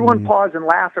 Okay, everyone pause and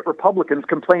laugh at Republicans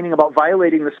complaining about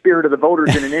violating the spirit of the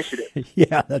voters in initiative.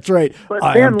 Yeah, that's right. But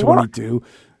I am 22.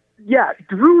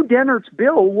 Drew Dennert's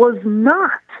bill was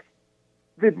not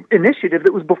the initiative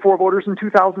that was before voters in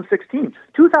 2016.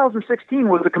 2016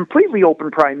 was a completely open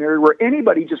primary where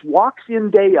anybody just walks in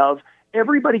day of,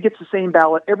 everybody gets the same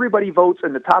ballot, everybody votes,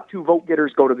 and the top two vote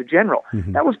getters go to the general.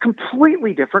 Mm-hmm. That was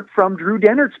completely different from Drew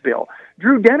Dennert's bill.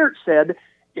 Drew Dennert said,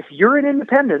 if you're an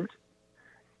independent,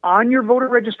 on your voter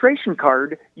registration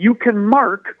card, you can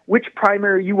mark which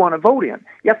primary you want to vote in.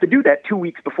 You have to do that 2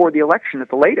 weeks before the election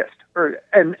at the latest.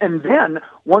 And then,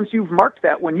 once you've marked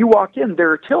that, when you walk in,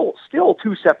 there are still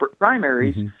two separate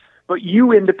primaries, but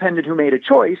you, independent who made a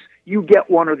choice, you get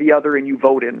one or the other and you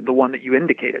vote in the one that you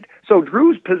indicated. So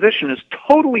Drew's position is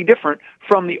totally different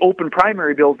from the open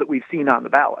primary bills that we've seen on the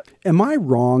ballot. Am I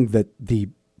wrong that the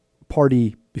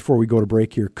party, before we go to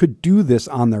break here, could do this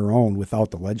on their own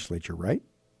without the legislature, right?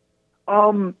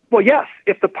 Well, yes.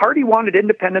 If the party wanted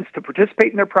independents to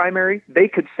participate in their primary, they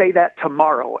could say that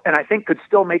tomorrow, and I think could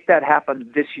still make that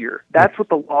happen this year. That's what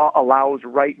the law allows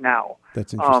right now.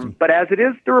 That's interesting. But as it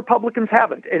is, the Republicans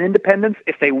haven't. And independents,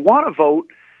 if they want to vote,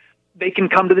 they can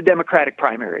come to the Democratic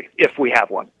primary if we have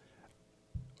one.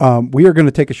 We are going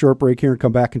to take a short break here and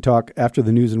come back and talk after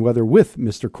the news and weather with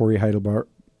Mr. Corey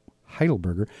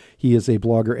Heidelberger. He is a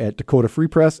blogger at Dakota Free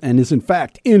Press and is, in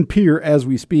fact, in Pierre as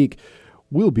we speak.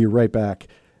 We'll be right back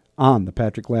on the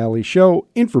Patrick Lally Show.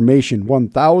 Information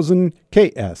 1000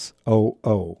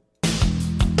 KSOO.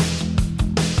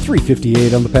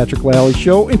 358 on the Patrick Lally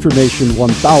Show. Information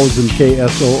 1000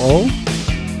 KSOO.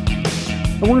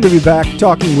 And we're going to be back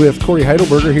talking with Corey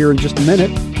Heidelberger here in just a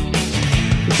minute.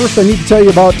 But first, I need to tell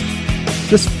you about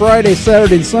this Friday,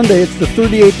 Saturday, and Sunday. It's the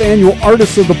 38th annual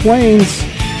Artists of the Plains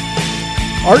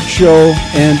Art Show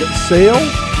and Sale.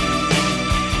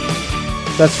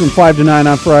 That's from 5 to 9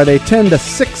 on Friday, 10 to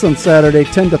 6 on Saturday,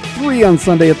 10 to 3 on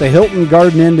Sunday at the Hilton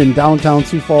Garden Inn in downtown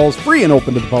Sioux Falls, free and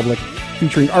open to the public,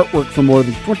 featuring artwork from more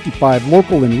than 25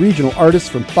 local and regional artists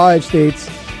from 5 states,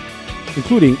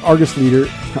 including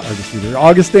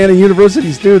Augustana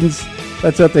University students.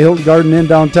 That's at the Hilton Garden Inn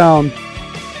downtown.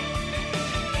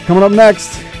 Coming up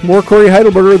next, more Corey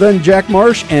Heidelberger, then Jack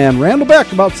Marsh and Randall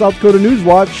Beck about South Dakota News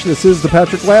Watch. This is the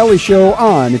Patrick Lally Show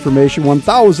on Information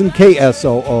 1000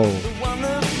 KSOO.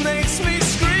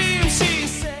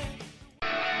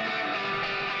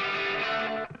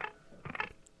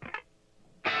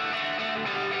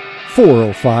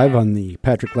 4:05 on the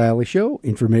Patrick Lally Show.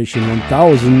 Information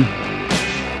 1000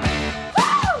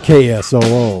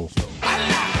 KSOO.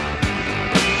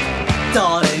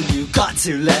 Darling, you got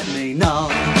to let me know.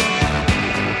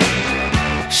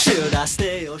 Should I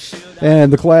stay or should I...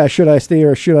 And the class, should I stay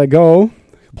or should I go,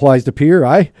 applies to Pierre.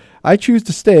 I choose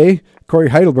to stay. Corey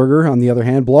Heidelberger, on the other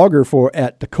hand, blogger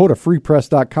at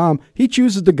DakotaFreePress.com, he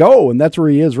chooses to go, and that's where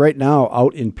he is right now,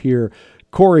 out in Pierre.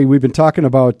 Corey, we've been talking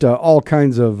about all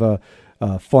kinds of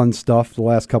fun stuff the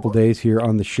last couple days here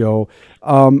on the show.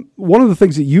 One of the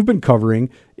things that you've been covering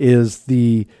is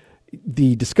the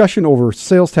discussion over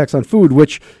sales tax on food,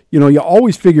 which, you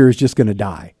always figure is just going to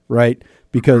die, right?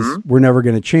 Because we're never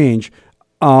going to change.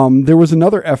 There was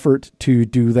another effort to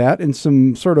do that and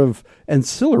some sort of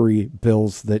ancillary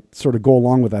bills that sort of go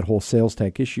along with that whole sales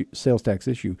tax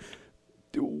issue.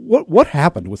 What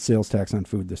happened with sales tax on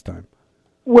food this time?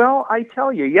 Well, I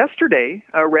tell you, yesterday,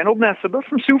 Reynold Neseba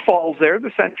from Sioux Falls there,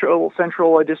 the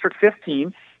Central District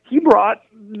 15, he brought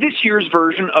this year's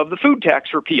version of the food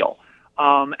tax repeal.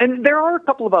 And there are a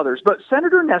couple of others, but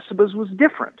Senator Neseba's was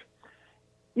different.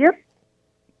 It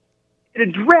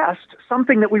addressed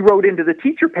something that we wrote into the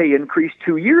teacher pay increase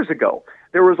 2 years ago.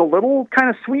 There was a little kind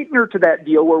of sweetener to that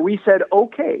deal where we said,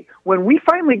 okay, when we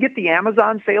finally get the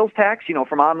Amazon sales tax,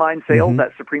 from online sales,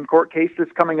 that Supreme Court case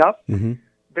that's coming up,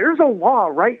 there's a law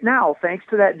right now, thanks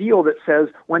to that deal, that says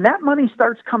when that money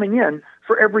starts coming in,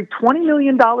 for every $20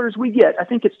 million we get, I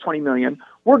think it's $20 million,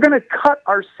 we're going to cut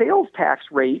our sales tax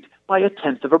rate by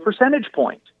 0.1 of a percentage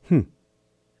point.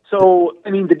 So,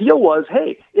 the deal was,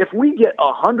 hey, if we get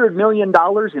 $100 million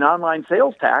in online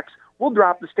sales tax, we'll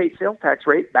drop the state sales tax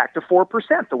rate back to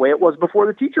 4%, the way it was before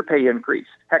the teacher pay increase.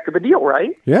 Heck of a deal,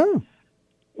 right? Yeah.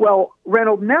 Well,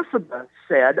 Reynold Neseba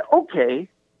said, okay,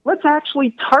 let's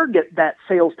actually target that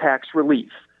sales tax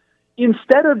relief.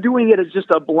 Instead of doing it as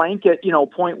just a blanket,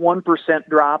 0.1%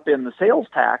 drop in the sales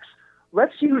tax,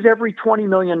 let's use every $20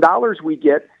 million we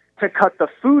get to cut the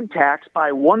food tax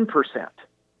by 1%.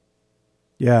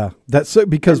 Yeah, that's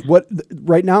because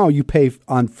right now you pay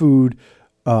on food.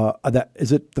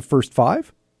 Is it the first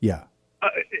 5? Yeah.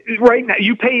 Right now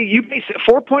you pay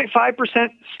 4.5%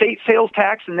 state sales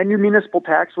tax, and then your municipal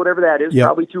tax, whatever that is,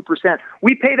 probably 2%.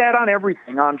 We pay that on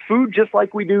everything, on food, just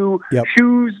like we do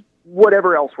shoes,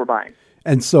 whatever else we're buying.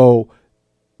 And so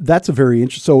that's a very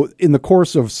interesting. So in the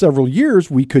course of several years,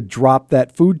 we could drop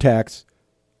that food tax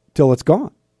till it's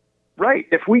gone. Right.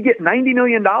 If we get $90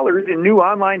 million in new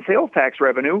online sales tax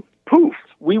revenue, poof,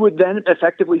 we would then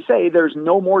effectively say there's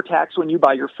no more tax when you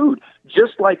buy your food,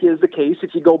 just like is the case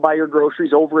if you go buy your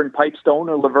groceries over in Pipestone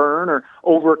or Laverne or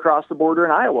over across the border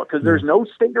in Iowa, because there's no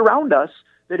state around us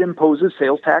that imposes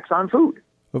sales tax on food.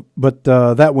 But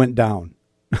that went down.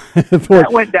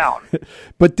 That went down.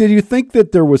 But did you think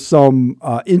that there was some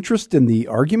interest in the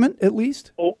argument, at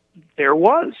least? Oh,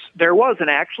 There was, and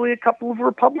actually a couple of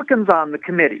Republicans on the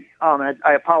committee.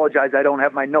 I apologize, I don't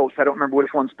have my notes. I don't remember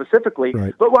which one specifically.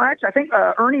 Right. But well, actually, I think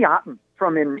Ernie Otten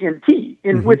from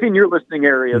within your listening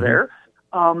area there.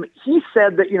 He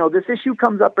said that this issue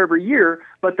comes up every year,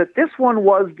 but that this one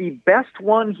was the best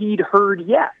one he'd heard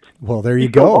yet. Well, there you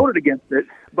He still go. voted against it,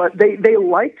 but they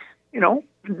liked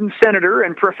Senator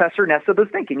and Professor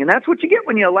Nesseba's thinking, and that's what you get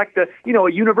when you elect a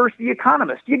university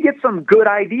economist. You get some good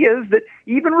ideas that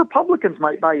even Republicans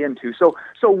might buy into. So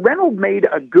Reynolds made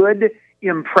a good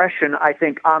impression, I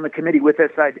think, on the committee with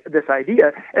this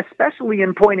idea, especially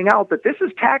in pointing out that this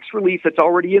is tax relief that's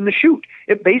already in the chute.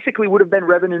 It basically would have been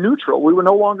revenue neutral. We were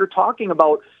no longer talking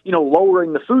about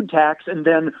lowering the food tax and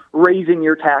then raising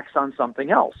your tax on something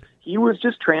else. He was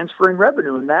just transferring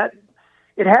revenue, and that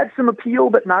it had some appeal,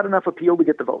 but not enough appeal to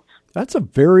get the votes. That's a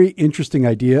very interesting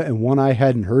idea and one I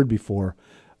hadn't heard before.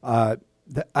 I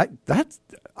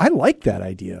like that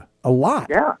idea a lot.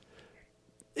 Yeah.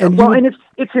 And and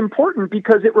it's important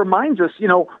because it reminds us,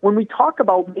 when we talk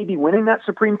about maybe winning that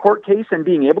Supreme Court case and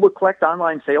being able to collect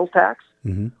online sales tax,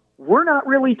 we're not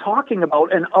really talking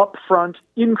about an upfront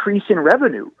increase in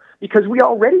revenue, because we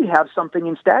already have something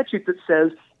in statute that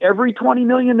says every $20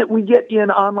 million that we get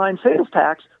in online sales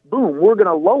tax, boom, we're going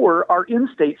to lower our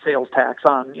in-state sales tax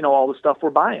on, all the stuff we're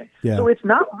buying. Yeah. So it's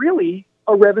not really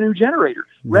a revenue generator.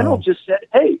 No. Reynolds just said,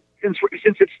 hey, since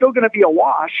it's still going to be a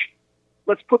wash,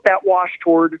 let's put that wash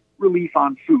toward relief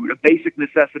on food, a basic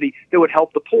necessity that would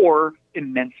help the poor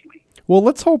immensely. Well,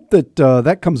 let's hope that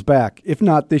that comes back. If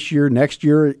not this year, next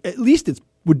year, at least it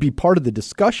would be part of the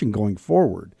discussion going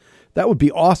forward. That would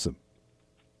be awesome.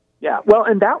 Yeah, well,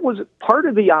 and that was part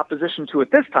of the opposition to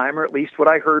it this time, or at least what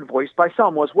I heard voiced by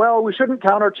some was, well, we shouldn't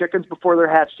count our chickens before they're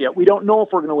hatched yet. We don't know if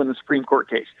we're going to win the Supreme Court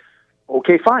case.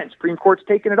 Okay, fine. Supreme Court's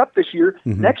taking it up this year.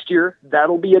 Next year,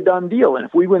 that'll be a done deal. And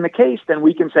if we win the case, then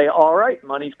we can say, all right,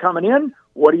 money's coming in.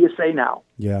 What do you say now?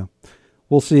 Yeah,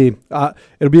 we'll see.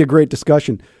 It'll be a great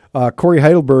discussion. Corey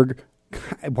Heidelberg.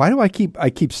 Why do I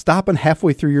keep stopping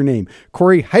halfway through your name?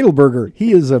 Corey Heidelberger.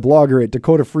 He is a blogger at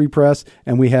Dakota Free Press,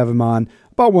 and we have him on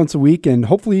about once a week, and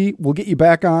hopefully we'll get you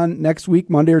back on next week,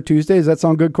 Monday or Tuesday. Does that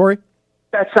sound good, Corey?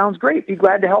 That sounds great. Be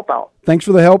glad to help out. Thanks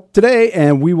for the help today,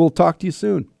 and we will talk to you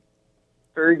soon.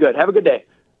 Very good. Have a good day.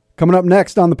 Coming up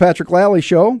next on the Patrick Lally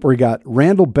Show, we got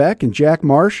Randall Beck and Jack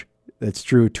Marsh. That's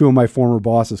true. Two of my former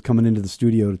bosses coming into the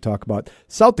studio to talk about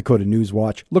South Dakota News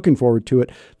Watch. Looking forward to it.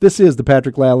 This is the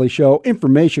Patrick Lally Show,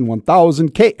 Information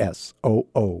 1000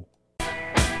 KSOO.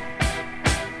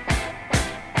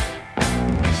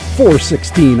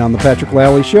 416 on the Patrick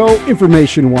Lally Show,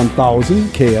 Information 1000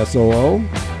 KSOO.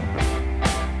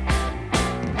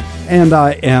 And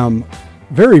I am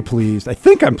very pleased. I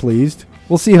think I'm pleased.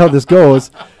 We'll see how this goes.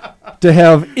 To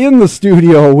have in the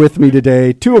studio with me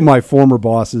today two of my former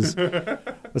bosses.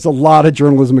 There's a lot of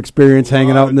journalism experience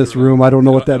hanging out in this room. I don't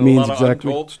know what that means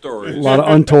exactly. A lot of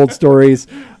untold stories.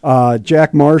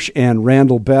 Jack Marsh and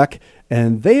Randall Beck.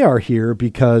 And they are here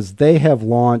because they have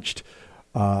launched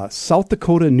South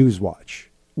Dakota News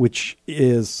Watch, which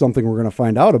is something we're going to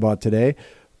find out about today.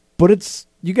 But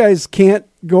you guys can't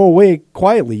go away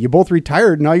quietly. You both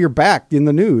retired. Now you're back in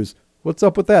the news. What's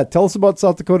up with that? Tell us about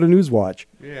South Dakota News Watch.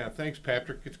 Yeah, thanks,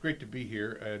 Patrick. It's great to be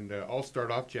here. And I'll start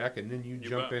off, Jack, and then you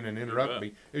jump in and interrupt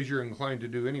me, as you're inclined to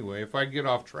do anyway. If I get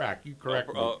off track, you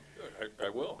correct me. I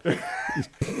will.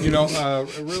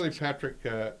 Really, Patrick,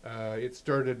 it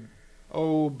started,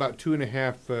 about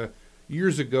 2.5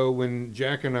 years ago when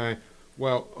Jack and I,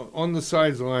 on the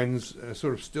sidelines,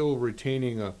 sort of still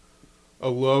retaining a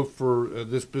love for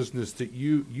this business that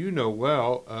you know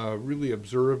well, really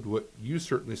observed what you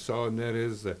certainly saw, and that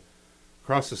is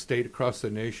across the state, across the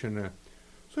nation,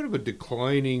 sort of a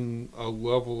declining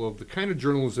level of the kind of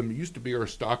journalism that used to be our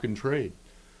stock and trade,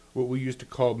 what we used to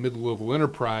call mid-level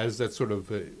enterprise. That sort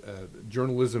of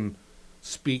journalism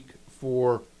speak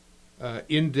for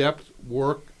in-depth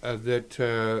work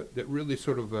that really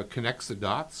sort of connects the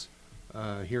dots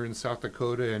here in South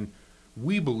Dakota, and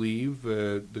we believe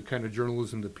the kind of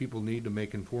journalism that people need to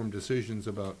make informed decisions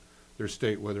about their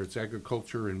state, whether it's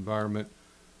agriculture, environment,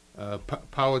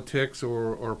 politics,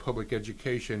 or public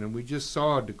education. And we just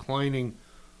saw a declining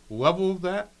level of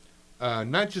that,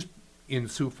 not just in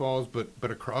Sioux Falls, but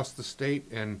across the state.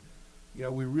 And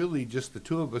we really, just the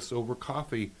two of us over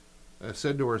coffee,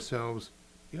 said to ourselves,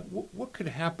 what could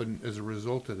happen as a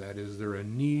result of that? Is there a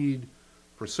need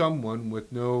for someone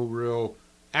with no real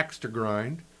axe to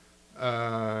grind,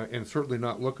 and certainly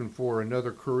not looking for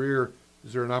another career?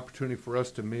 Is there an opportunity for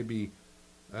us to maybe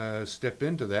step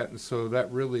into that? And so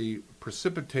that really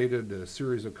precipitated a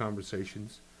series of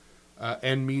conversations.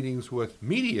 and meetings with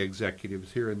media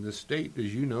executives here in this state,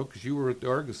 as you know, because you were at the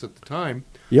Argus at the time.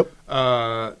 Yep.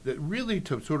 That really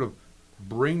to sort of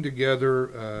bring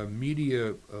together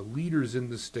media leaders in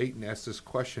the state and ask this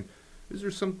question: is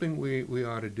there something we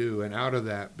ought to do? And out of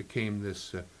that became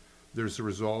this. There's a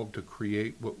resolve to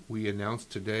create what we announced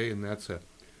today, and that's an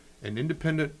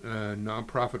independent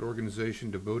nonprofit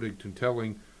organization devoted to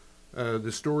telling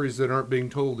the stories that aren't being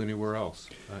told anywhere else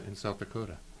in South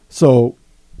Dakota. So,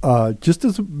 just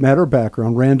as a matter of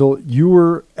background, Randall, you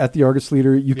were at the Argus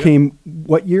Leader. You came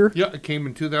what year? Yeah, it came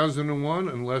in 2001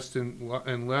 and left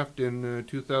in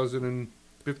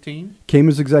 2015. Came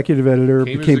as executive editor,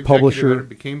 became publisher.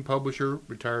 Became publisher,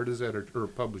 retired as editor or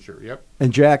publisher. Yep.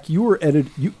 And Jack, you were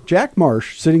Jack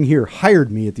Marsh, sitting here,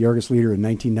 hired me at the Argus Leader in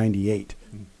 1998.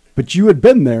 But you had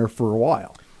been there for a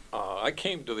while. I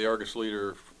came to the Argus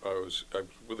Leader. I was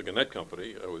with the Gannett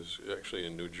Company. I was actually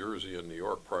in New Jersey and New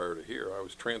York prior to here. I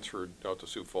was transferred out to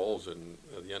Sioux Falls at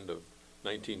the end of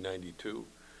 1992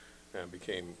 and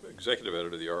became executive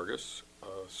editor of the Argus.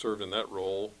 Served in that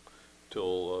role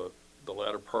till the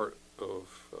latter part of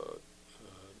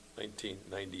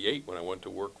 1998 when I went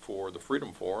to work for the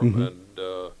Freedom Forum and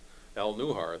Al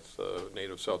Newharth, a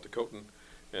native South Dakotan,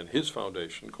 and his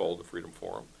foundation called the Freedom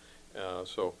Forum.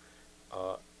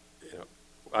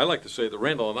 I like to say that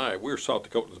Randall and I, we're South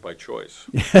Dakotans by choice.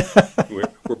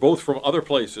 We're both from other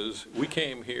places. We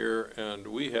came here, and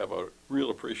we have a real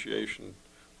appreciation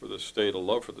for this state, a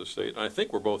love for the state. And I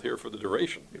think we're both here for the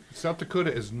duration. South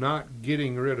Dakota is not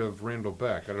getting rid of Randall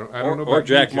Beck. I don't know about or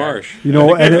Jack Marsh. You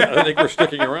know, I think we're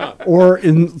sticking around. Or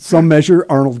in some measure,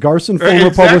 Arnold Garson, former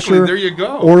publisher. There you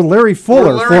go. Or Larry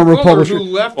Fuller, former publisher, who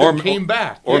left and came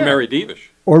back. Or Mary Devish.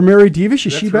 Or Mary Devish,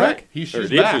 is she back? Right.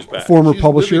 She's back. Former She's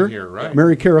publisher. Here, right.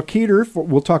 Mary Carol Keeter.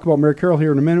 We'll talk about Mary Carol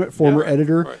here in a minute. Former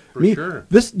editor. Right. For sure.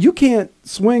 You can't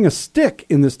swing a stick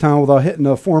in this town without hitting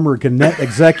a former Gannett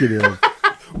executive.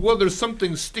 Well, there's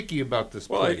something sticky about this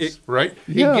place, right?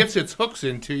 Yeah. It gets its hooks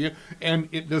into you, and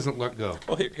it doesn't let go.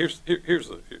 Well, here's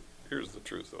the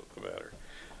truth of the matter.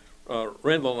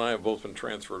 Randall and I have both been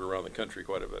transferred around the country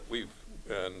quite a bit.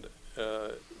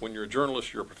 When you're a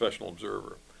journalist, you're a professional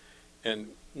observer, and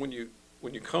when you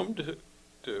come to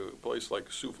a place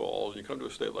like Sioux Falls, you come to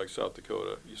a state like South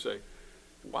Dakota, you say,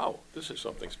 "Wow, this is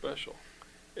something special."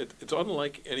 It's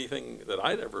unlike anything that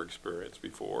I'd ever experienced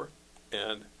before,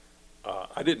 and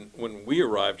when we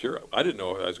arrived here, I didn't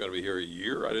know if I was going to be here a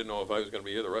year. I didn't know if I was going to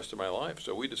be here the rest of my life.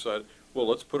 So we decided, well,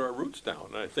 let's put our roots down.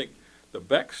 And I think the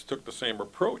Becks took the same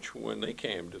approach when they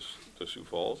came to Sioux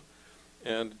Falls.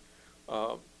 And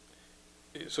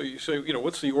so you say,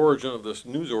 what's the origin of this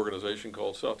news organization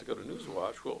called South Dakota News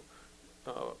Watch? Well,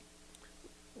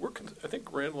 I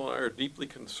think Randall and I are deeply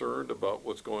concerned about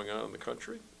what's going on in the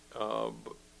country.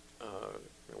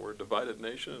 We're a divided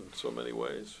nation in so many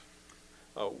ways.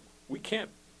 We can't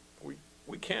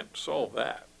solve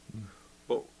that,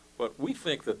 but we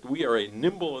think that we are a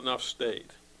nimble enough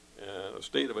state, a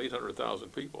state of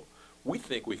 800,000 people. We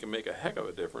think we can make a heck of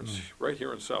a difference right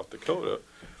here in South Dakota,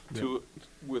 through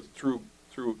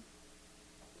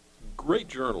great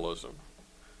journalism,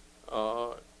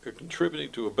 contributing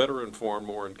to a better informed,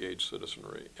 more engaged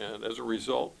citizenry. And as a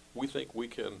result, we think we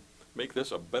can make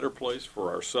this a better place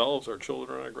for ourselves, our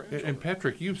children, and our grandchildren. And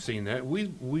Patrick, you've seen that.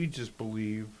 We just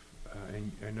believe,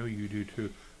 and I know you do too,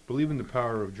 believe in the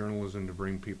power of journalism to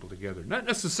bring people together. Not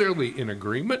necessarily in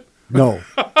agreement. No.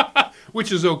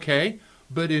 Which is okay,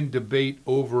 but in debate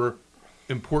over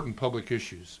important public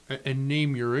issues. And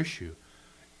name your issue.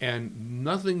 And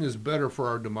nothing is better for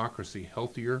our democracy,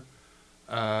 healthier,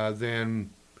 than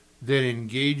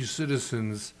engaged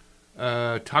citizens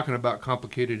talking about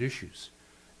complicated issues.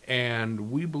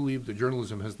 And we believe that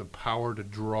journalism has the power to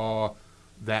draw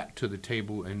that to the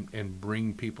table and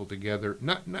bring people together,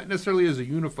 not necessarily as a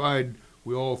unified,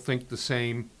 we all think the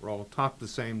same, we all talk the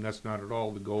same, that's not at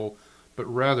all the goal, but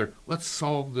rather, let's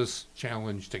solve this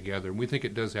challenge together. And we think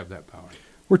it does have that power.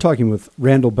 We're talking with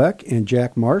Randall Beck and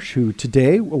Jack Marsh, who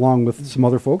today, along with some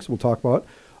other folks we'll talk about,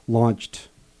 launched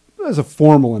as a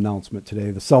formal announcement today,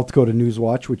 the South Dakota News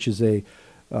Watch, which is a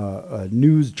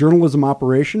news journalism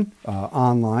operation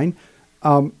online.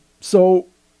 So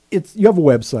you have a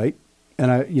website,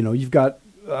 and you've got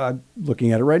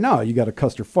looking at it right now. You got a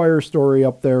Custer Fire story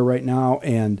up there right now,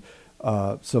 and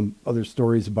some other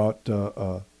stories about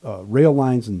rail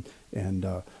lines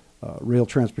and rail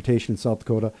transportation in South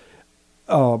Dakota.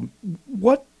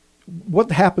 What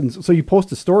happens? So you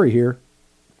post a story here,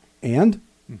 and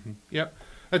Yep,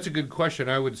 that's a good question.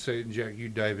 I would say, Jack, you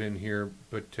dive in here,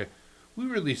 but we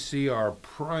really see our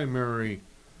primary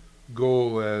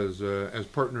goal as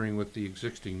partnering with the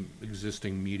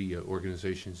existing media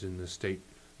organizations in the state.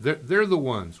 They're the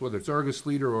ones, whether it's Argus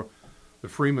Leader or the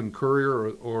Freeman Courier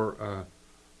or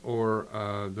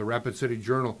the Rapid City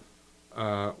Journal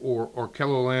or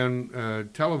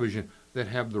KELOLAND Television, that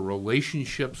have the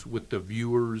relationships with the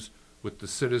viewers, with the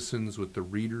citizens, with the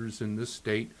readers in this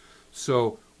state.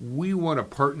 So we want to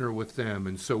partner with them,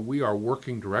 and so we are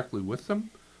working directly with them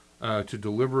to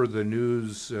deliver the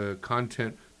news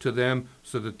content to them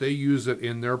so that they use it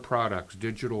in their products,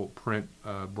 digital, print,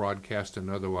 broadcast, and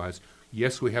otherwise.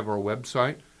 Yes, we have our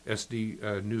website,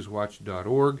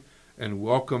 sdnewswatch.org, and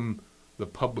welcome the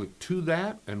public to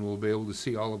that, and we'll be able to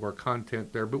see all of our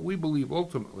content there. But we believe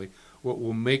ultimately what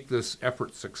will make this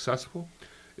effort successful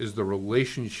is the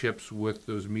relationships with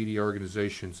those media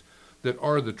organizations that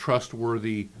are the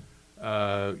trustworthy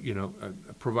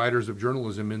providers of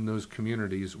journalism in those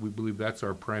communities. We believe that's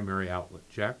our primary outlet.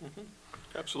 Jack? Mm-hmm.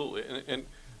 Absolutely. And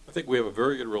I think we have a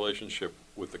very good relationship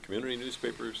with the community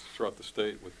newspapers throughout the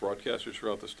state, with broadcasters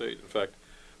throughout the state. In fact,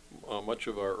 much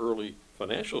of our early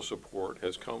financial support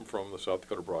has come from the South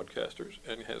Dakota broadcasters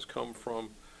and has come from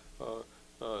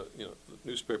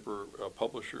newspaper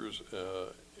publishers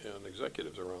and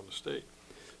executives around the state.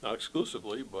 Not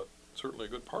exclusively, but certainly a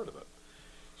good part of it.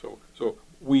 So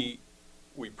we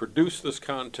produce this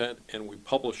content and we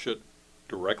publish it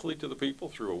directly to the people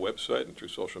through a website and through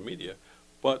social media,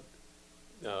 but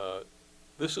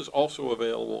this is also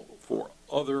available for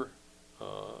other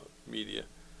media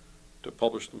to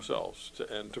publish themselves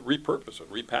and to repurpose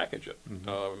it, repackage it,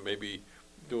 maybe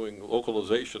doing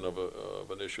localization of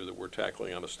an issue that we're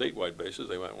tackling on a statewide basis.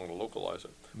 They might want to localize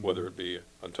it, whether it be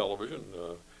on television,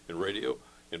 in radio,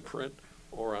 in print,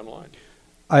 or online.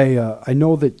 I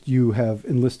know that you have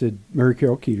enlisted Mary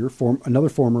Carol Keeter, another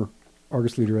former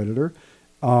Argus Leader editor,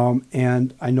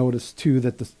 and I noticed too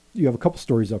that you have a couple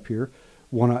stories up here.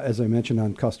 One, as I mentioned,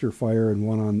 on Custer Fire, and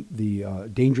one on the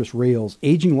dangerous rails.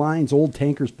 Aging lines, old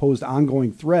tankers posed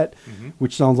ongoing threat,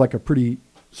 which sounds like a pretty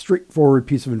straightforward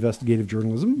piece of investigative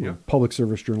journalism, public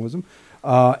service journalism.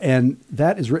 And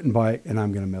that is written by, and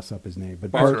I'm going to mess up his name,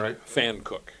 but Bart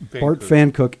Fancook. Bart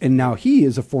Fancook, and now he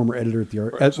is a former editor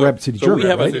at Rapid City Journal. So we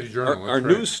have right? our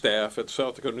news staff at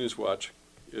South Dakota Newswatch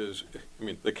is,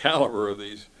 the caliber of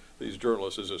these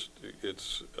journalists is just,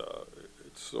 it's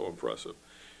so impressive.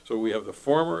 So we have the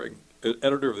former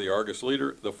editor of the Argus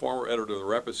Leader, the former editor of the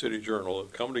Rapid City Journal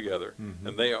have come together,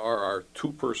 and they are our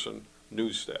two-person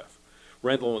news staff.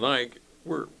 Randall and I,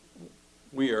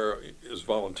 we are as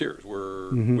volunteers.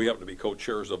 We happen to be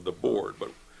co-chairs of the board,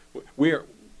 but we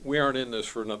aren't in this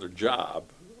for another job.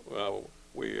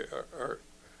 We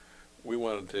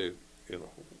wanted to,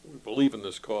 we believe in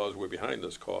this cause. We're behind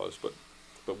this cause, but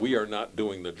we are not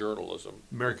doing the journalism.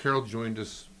 Mary Carol joined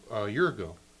us a year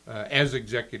ago as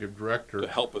executive director to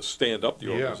help us stand up the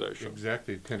organization. Yeah,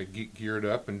 exactly. Kind of geared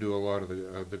up and do a lot of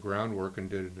the groundwork and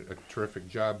did a terrific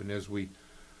job. And as we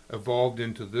evolved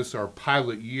into this, our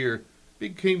pilot year, it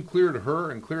became clear to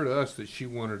her and clear to us that she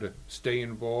wanted to stay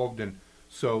involved, and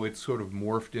so it sort of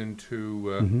morphed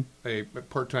into a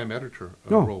part-time editor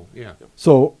role. Yeah.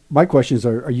 So my question is,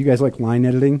 are you guys like line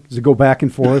editing? Does it go back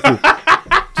and forth?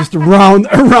 Just around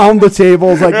the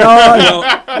table? It's like,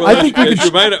 I think we could.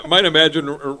 You might imagine,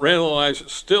 Randall and I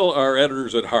still are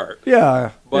editors at heart.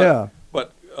 Yeah.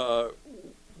 But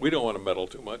we don't want to meddle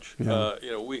too much. Yeah.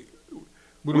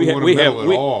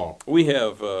 We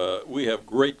have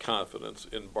great confidence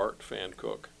in Bart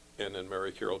Fancook and in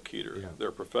Mary Carol Keeter. Yeah.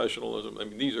 Their professionalism.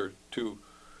 These are two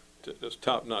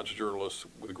top-notch journalists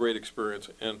with great experience,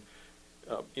 and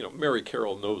Mary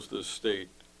Carol knows this state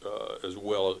as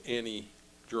well as any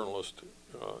journalist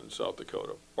in South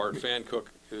Dakota. Bart Fancook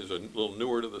is a little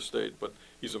newer to the state, but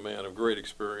he's a man of great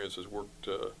experience. Has worked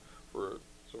for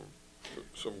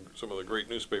some of the great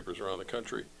newspapers around the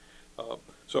country.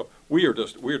 So we are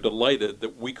delighted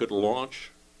that we could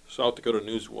launch South Dakota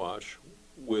Newswatch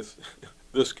with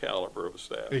this caliber of a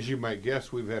staff. As you might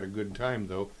guess, we've had a good time,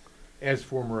 though, as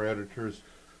former editors,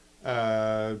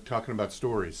 talking about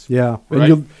stories. Yeah. Right?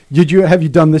 And have you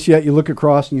done this yet? You look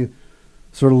across and you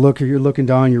sort of you're looking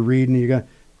down, you're reading,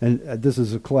 and this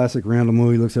is a classic Randall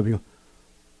movie. Looks up and you go,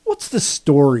 "What's the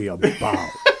story about?"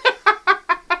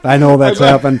 I know that's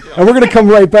happened. And we're going to come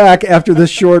right back after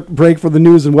this short break for the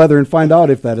news and weather and find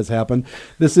out if that has happened.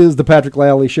 This is the Patrick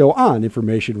Lally Show on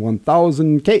Information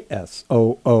 1000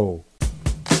 KSOO.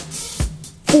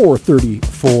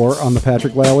 434 on the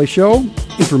Patrick Lally Show.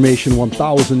 Information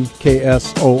 1000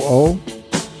 KSOO.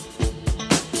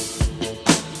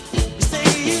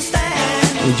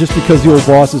 And just because the old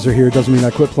bosses are here doesn't mean I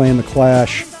quit playing the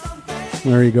Clash.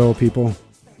 There you go, people.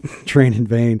 train in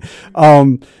vain.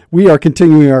 We are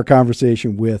continuing our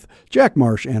conversation with Jack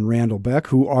Marsh and Randall Beck,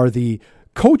 who are the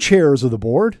co-chairs of the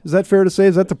board. Is that fair to say?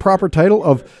 Is that the proper title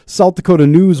of South Dakota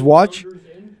News Watch?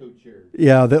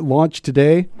 Yeah, that launched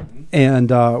today.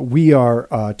 And we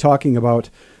are talking about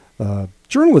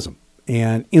journalism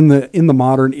and in the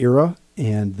modern era,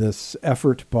 and this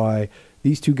effort by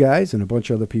these two guys and a bunch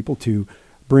of other people to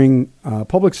bring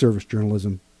public service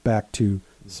journalism back to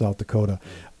South Dakota.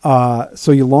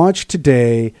 So you launched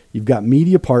today. You've got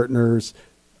media partners.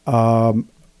 In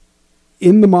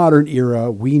the modern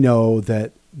era, we know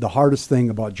that the hardest thing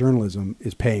about journalism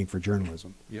is paying for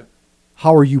journalism. Yep.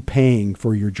 How are you paying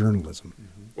for your journalism?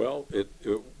 Well,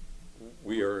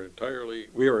 we are a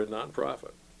nonprofit,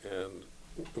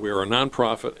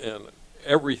 and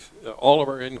all of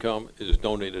our income is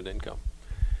donated income.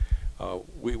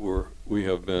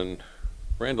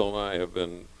 Randall and I have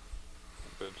been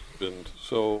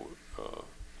so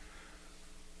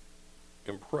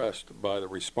impressed by the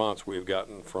response we've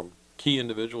gotten from key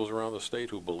individuals around the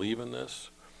state who believe in this,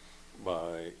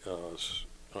 by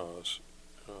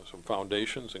some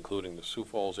foundations, including the Sioux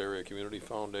Falls Area Community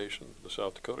Foundation, the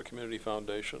South Dakota Community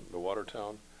Foundation, the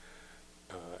Watertown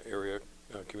Area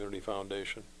Community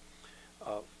Foundation,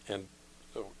 and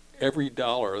so every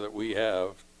dollar that we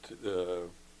have that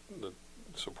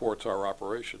supports our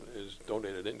operation is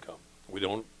donated income. We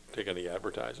don't take any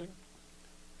advertising.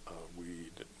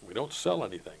 We don't sell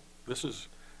anything.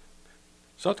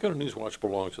 South Dakota News Watch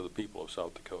belongs to the people of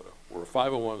South Dakota. We're a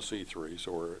 501c3,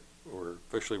 so we're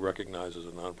officially recognized as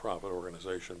a nonprofit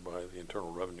organization by the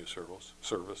Internal Revenue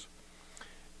Service.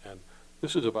 And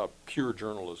this is about pure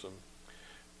journalism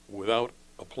without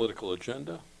a political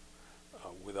agenda,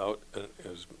 without,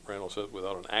 as Randall said,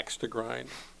 without an axe to grind.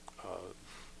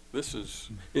 This is,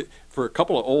 for a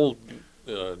couple of old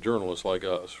journalists like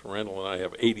us, Randall and I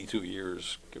have 82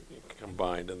 years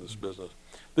combined in this business.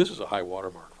 This is a high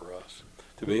watermark for us.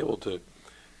 To be able to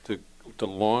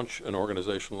launch an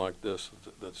organization like this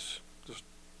that's just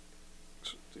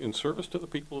in service to the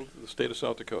people of the state of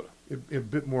South Dakota. A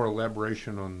bit more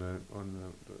elaboration on the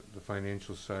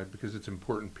financial side, because it's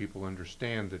important people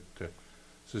understand that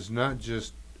this is not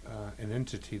just an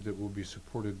entity that will be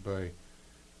supported by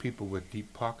people with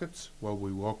deep pockets. While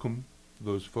we welcome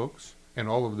those folks and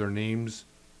all of their names,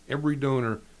 every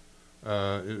donor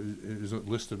is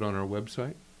listed on our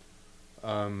website.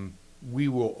 We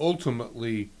will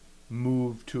ultimately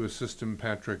move to a system,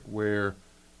 Patrick, where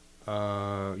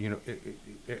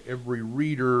every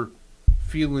reader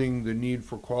feeling the need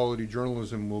for quality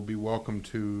journalism will be welcome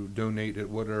to donate at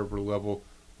whatever level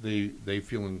they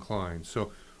feel inclined.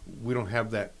 So we don't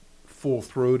have that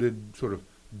full-throated sort of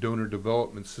donor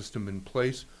development system in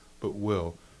place, but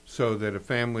will, so that a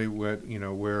family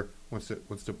where wants to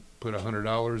put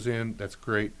 $100 in, that's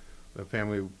great. The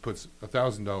family puts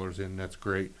 $1,000 in, that's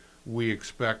great. We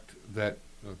expect that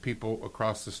people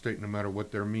across the state, no matter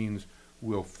what their means,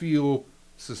 will feel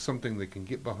this is something they can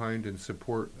get behind and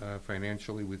support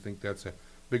financially. We think that's a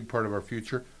big part of our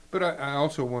future. But I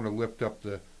also want to lift up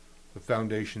the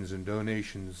foundations and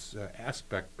donations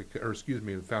aspect,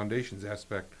 the foundations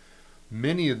aspect.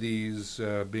 Many of these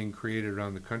being created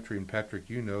around the country, and Patrick,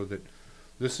 you know that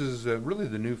this is really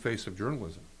the new face of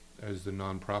journalism as the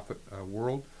nonprofit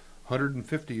world.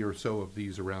 150 or so of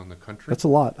these around the country. That's a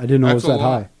lot. I didn't know it was that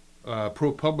high.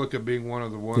 ProPublica being one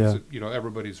of the ones that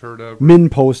everybody's heard of.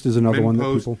 MinnPost is another one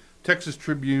that people. Texas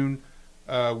Tribune.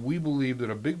 We believe that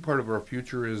a big part of our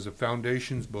future is the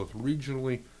foundations, both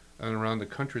regionally and around the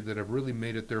country, that have really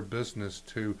made it their business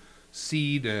to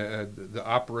seed the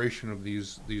operation of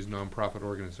these nonprofit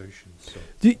organizations. So.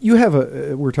 You have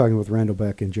we're talking with Randall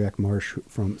Beck and Jack Marsh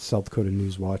from South Dakota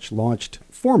News Watch, launched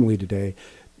formally today.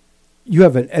 You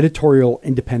have an editorial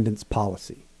independence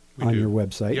policy on your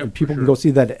website, and people can go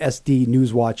see that at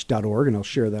sdnewswatch.org, and I'll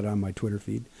share that on my Twitter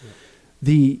feed.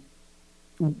 Yeah.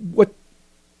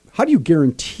 How do you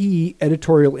guarantee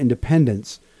editorial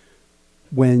independence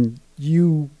when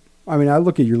I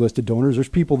look at your list of donors, there's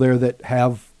people there that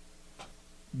have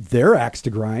their axe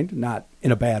to grind, not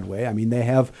in a bad way. I mean, they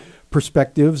have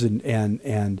perspectives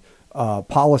and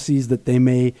policies that they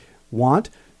may want.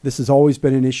 This has always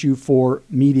been an issue for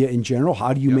media in general.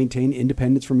 How do you maintain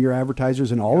independence from your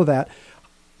advertisers and all of that?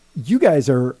 You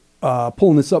guys are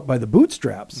pulling this up by the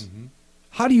bootstraps. Mm-hmm.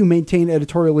 How do you maintain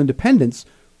editorial independence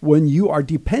when you are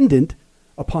dependent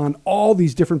upon all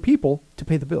these different people to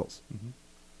pay the bills?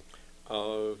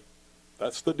 Mm-hmm.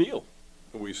 That's the deal.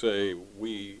 We say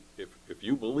if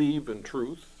you believe in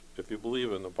truth, if you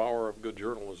believe in the power of good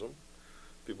journalism,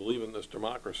 if you believe in this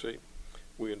democracy,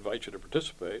 we invite you to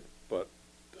participate, but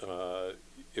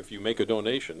if you make a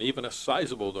donation, even a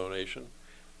sizable donation,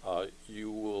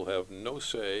 you will have no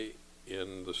say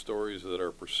in the stories that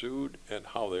are pursued and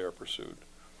how they are pursued.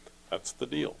 That's the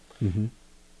deal. Mm-hmm.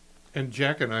 And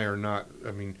Jack and I are not,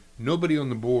 I mean, nobody on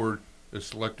the board is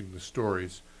selecting the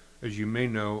stories. As you may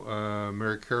know,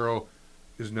 Mary Carroll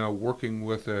is now working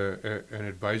with an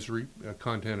advisory, a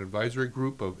content advisory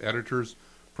group of editors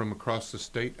from across the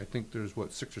state. I think there's,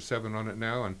 6 or 7 on it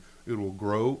now, and it will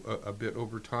grow a bit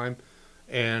over time.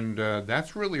 And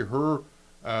that's really her,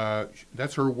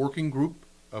 that's her working group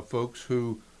of folks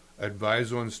who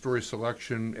advise on story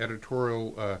selection,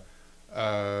 editorial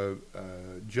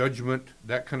judgment,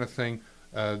 that kind of thing.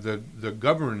 The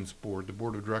governance board, the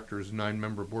board of directors,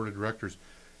 9-member board of directors,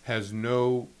 has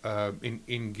no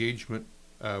engagement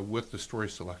with the story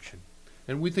selection.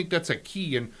 And we think that's a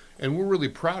key, and we're really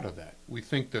proud of that. We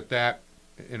think that,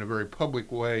 in a very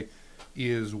public way,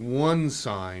 is one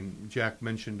sign, Jack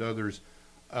mentioned others,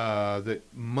 that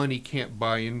money can't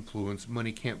buy influence,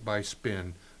 money can't buy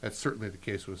spin. That's certainly the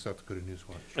case with South Dakota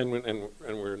Newswatch. And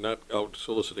we're not out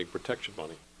soliciting protection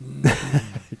money.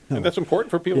 And that's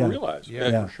important for people to realize.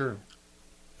 Yeah, for sure.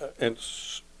 And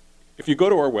if you go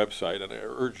to our website, and I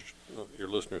urge your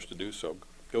listeners to do so,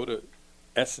 go to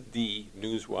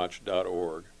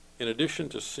sdnewswatch.org. In addition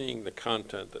to seeing the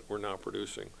content that we're now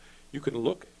producing, you can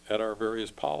look at our various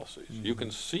policies. Mm-hmm. You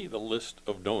can see the list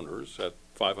of donors at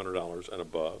 $500 and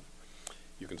above.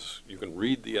 You can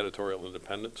read the editorial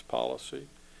independence policy.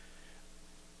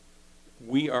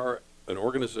 We are an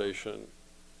organization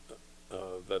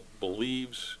that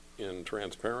believes in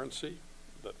transparency,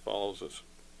 that follows a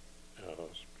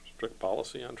strict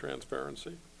policy on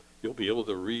transparency. You'll be able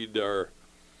to read our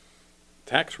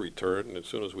tax return as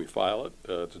soon as we file it.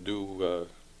 It's due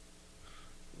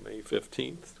May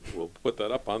 15th. We'll put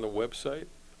that up on the website.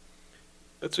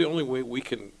 That's the only way we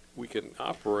can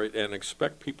operate and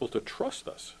expect people to trust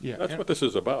us. Yeah, that's what this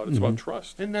is about. It's about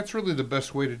trust. And that's really the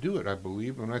best way to do it, I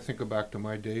believe. When I think back to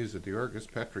my days at the Argus,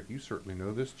 Patrick, you certainly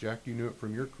know this. Jack, you knew it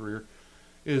from your career.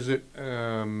 Is that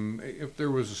if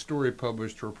there was a story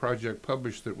published or a project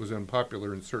published that was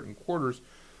unpopular in certain quarters,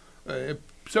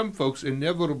 some folks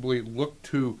inevitably look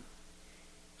to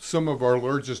some of our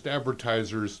largest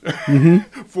advertisers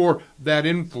for that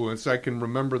influence. I can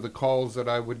remember the calls that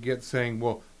I would get saying,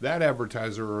 well, that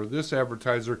advertiser or this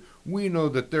advertiser, we know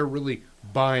that they're really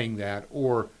buying that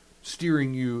or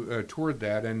steering you toward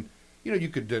that. And, you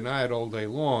could deny it all day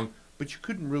long, but you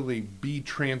couldn't really be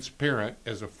transparent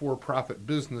as a for-profit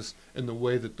business in the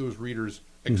way that those readers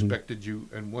expected you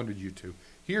and wanted you to.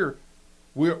 Here,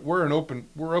 we're an open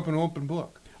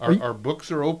book. Our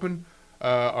books are open.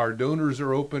 Our donors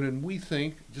are open, and we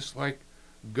think, just like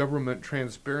government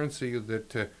transparency,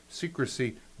 that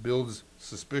secrecy builds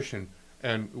suspicion,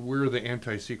 and we're the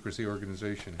anti-secrecy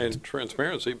organization. And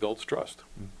transparency builds trust.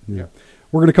 Yeah.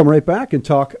 We're going to come right back and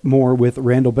talk more with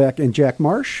Randall Beck and Jack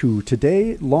Marsh, who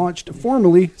today launched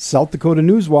formally South Dakota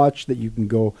Newswatch that you can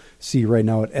go see right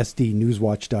now at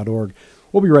sdnewswatch.org.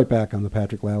 We'll be right back on the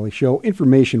Patrick Lally Show.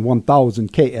 Information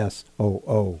 1000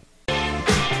 KSOO.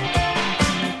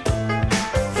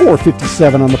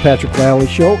 457 on the Patrick Lally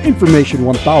Show. Information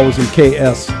 1000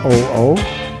 KSOO.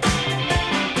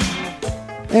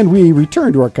 And we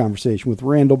return to our conversation with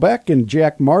Randall Beck and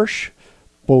Jack Marsh,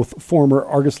 both former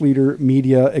Argus Leader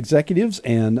media executives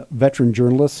and veteran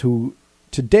journalists who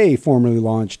today formally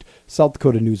launched South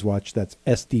Dakota Newswatch. That's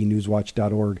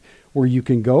sdnewswatch.org, where you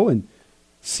can go and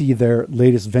see their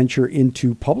latest venture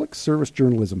into public service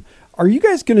journalism. Are you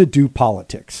guys going to do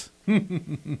politics?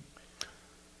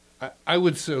 I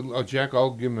would say, Jack,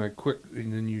 I'll give him a quick,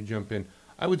 and then you jump in.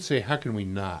 I would say, how can we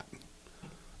not?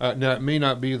 Now, it may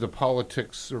not be the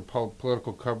politics or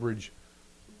political coverage,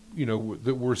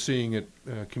 that we're seeing at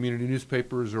community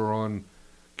newspapers or on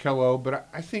KELO, but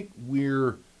I think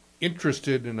we're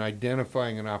interested in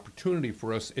identifying an opportunity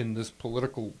for us in this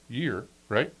political year,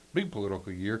 right? Big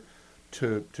political year,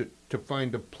 to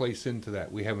find a place into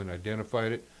that. We haven't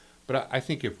identified it, but I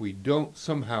think if we don't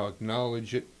somehow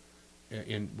acknowledge it,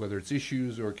 in whether it's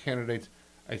issues or candidates,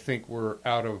 I think we're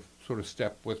out of sort of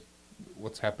step with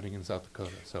what's happening in South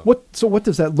Dakota. So what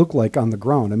does that look like on the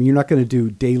ground? I mean, you're not going to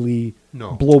do daily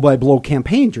blow-by-blow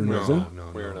campaign journalism.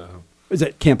 No. Is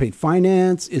it campaign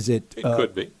finance? Is it? It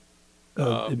could be.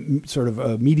 Sort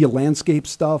of media landscape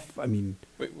stuff? I mean...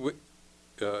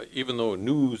 even though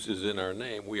news is in our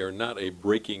name, we are not a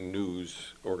breaking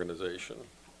news organization.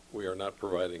 We are not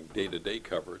providing day-to-day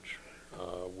coverage.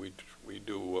 We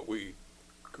do what we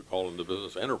could call in the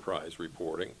business enterprise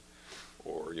reporting,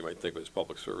 or you might think of it as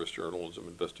public service journalism,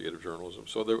 investigative journalism.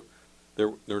 So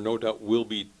there no doubt will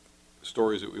be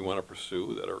stories that we want to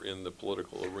pursue that are in the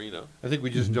political arena. I think we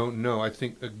just don't know. I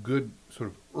think a good sort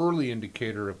of early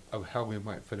indicator of how we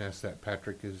might finesse that,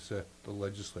 Patrick, is the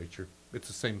legislature. It's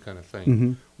the same kind of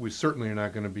thing. We certainly are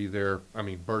not going to be there. I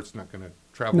mean, Bart's not going to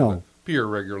travel to Pierre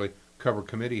regularly, cover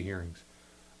committee hearings.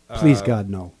 Please, God,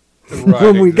 no.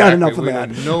 Right, We got enough of We that.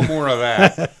 want no more of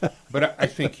that. But I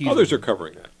think he's Others are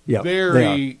covering that. Yeah,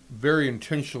 very, very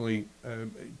intentionally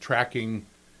tracking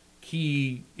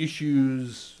key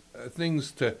issues,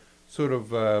 things to sort of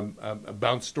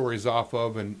bounce stories off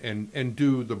of and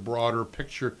do the broader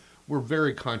picture. We're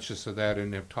very conscious of that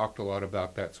and have talked a lot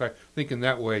about that. So I think in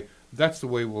that way, that's the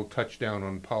way we'll touch down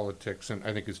on politics. And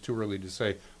I think it's too early to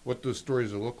say what those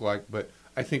stories will look like, but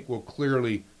I think we'll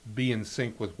clearly be in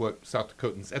sync with what South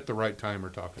Dakotans at the right time are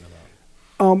talking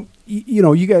about.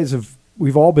 You guys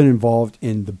we've all been involved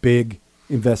in the big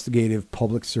investigative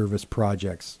public service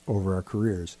projects over our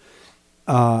careers.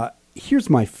 Here's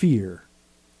my fear.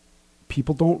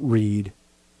 People don't read.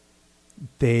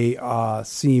 They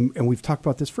seem, and we've talked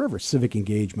about this forever, civic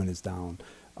engagement is down.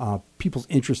 People's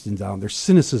interest is down. Their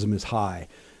cynicism is high.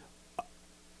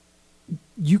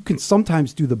 You can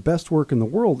sometimes do the best work in the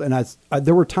world. And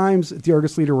there were times at the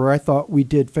Argus Leader where I thought we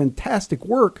did fantastic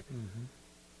work.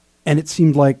 And it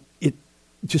seemed like it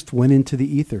just went into the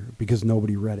ether because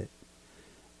nobody read it.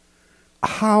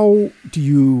 How do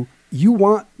you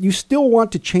still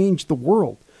want to change the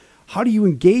world? How do you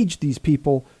engage these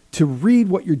people to read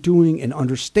what you're doing and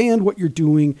understand what you're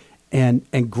doing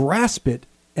and grasp it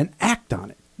and act on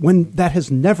it when that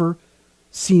has never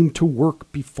seemed to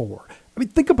work before? I mean,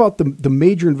 think about the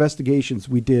major investigations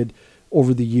we did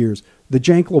over the years. The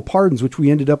Janklow pardons, which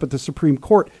we ended up at the Supreme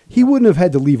Court. He wouldn't have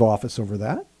had to leave office over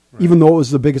that, even though it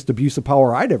was the biggest abuse of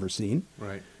power I'd ever seen.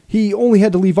 Right. He only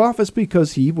had to leave office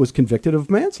because he was convicted of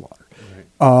manslaughter.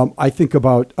 Right. I think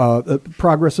about the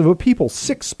Progress of a People,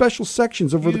 6 special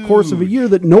sections over the course of a year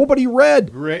that nobody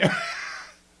read. Right.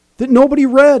 That nobody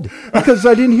read because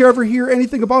I didn't ever hear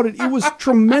anything about it. It was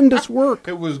tremendous work.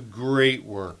 It was great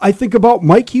work. I think about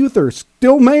Mike Huther,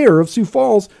 still mayor of Sioux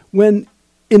Falls, when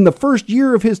in the first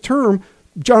year of his term,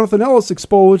 Jonathan Ellis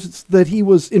exposed that he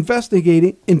was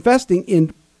investing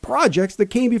in projects that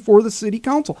came before the city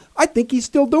council. I think he's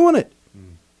still doing it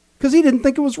because he didn't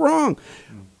think it was wrong.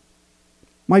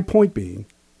 My point being,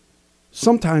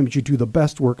 sometimes you do the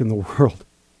best work in the world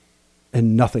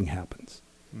and nothing happens.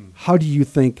 How do you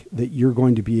think that you're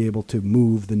going to be able to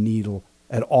move the needle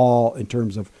at all in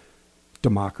terms of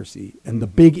democracy and the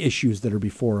big issues that are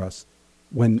before us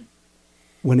when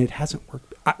it hasn't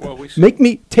worked?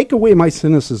 Take away my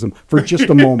cynicism for just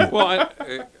a moment. Well,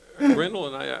 Randall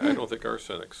and I don't think are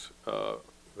cynics. I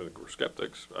think we're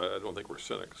skeptics. I don't think we're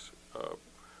cynics.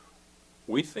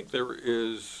 We think there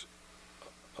is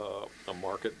a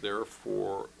market there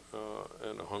for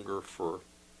and a hunger for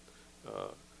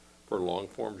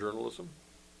long-form journalism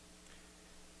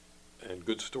and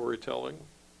good storytelling,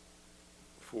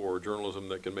 for journalism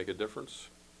that can make a difference.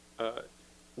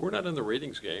 We're not in the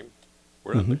ratings game.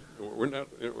 We're not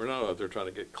out there trying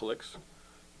to get clicks.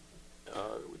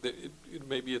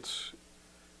 Maybe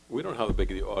we don't know how big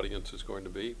the audience is going to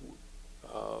be.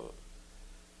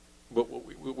 But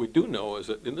what we do know is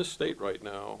that in this state right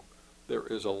now, there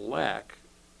is a lack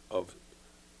of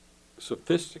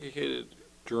sophisticated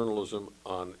journalism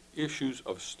on issues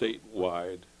of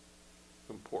statewide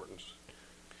importance.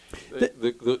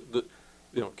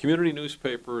 Community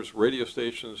newspapers, radio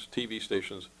stations, TV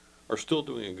stations are still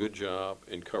doing a good job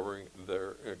in covering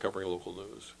local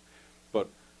news, but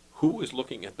who is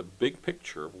looking at the big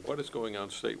picture of what is going on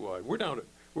statewide? We're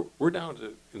down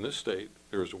to in this state.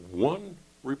 There's one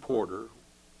reporter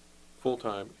full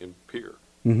time in Pierre.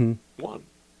 One.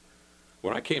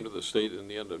 When I came to the state in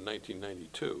the end of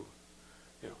 1992.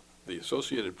 The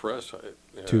Associated Press,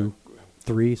 2,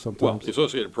 3 sometimes. Well, the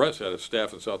Associated Press had a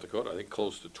staff in South Dakota, I think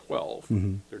close to 12.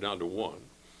 They're down to 1.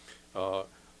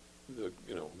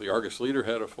 The Argus Leader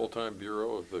had a full-time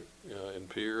bureau in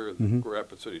Pierre. The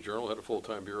Rapid City Journal had a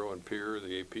full-time bureau in Pierre.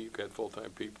 The AP had full-time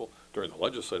people. During the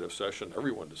legislative session,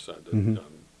 everyone descended. On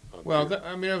Well, Pierre.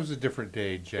 that was a different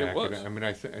day, Jack. It was.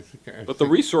 I think. But the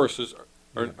resources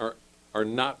are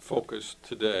not focused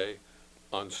today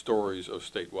on stories of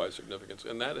statewide significance,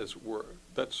 and that's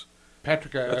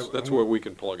Patrick, that's where we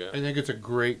can plug in. I think it's a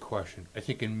great question. I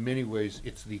think in many ways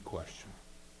it's the question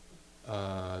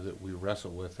that we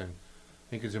wrestle with, and I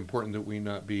think it's important that we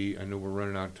not be, I know we're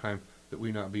running out of time, that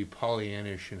we not be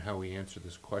Pollyannish in how we answer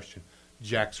this question.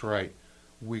 Jack's right.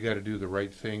 We got to do the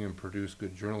right thing and produce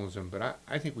good journalism, but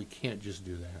I think we can't just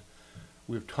do that.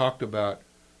 We've talked about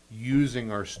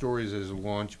using our stories as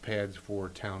launch pads for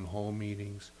town hall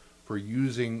meetings, for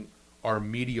using our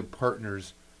media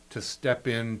partners to step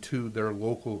into their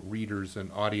local readers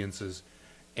and audiences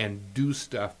and do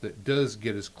stuff that does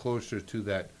get us closer to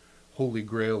that holy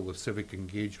grail of civic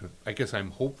engagement. I guess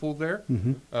I'm hopeful there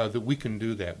that we can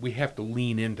do that. We have to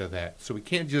lean into that. So we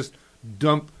can't just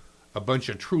dump a bunch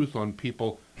of truth on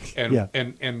people and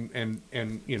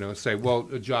and say, well,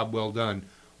 a job well done.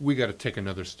 We got to take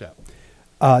another step.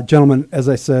 Gentlemen, as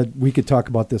I said, we could talk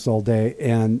about this all day,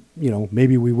 and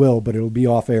maybe we will, but it'll be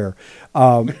off air.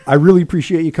 I really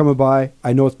appreciate you coming by.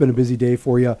 I know it's been a busy day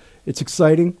for you. It's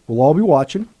exciting. We'll all be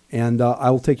watching, and I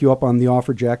will take you up on the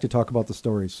offer, Jack, to talk about the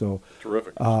stories. So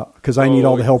terrific. Because I need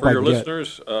all the help I can get. For your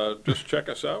listeners, just check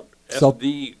us out.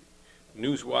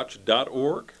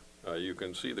 SDNewsWatch.org. You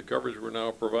can see the coverage we're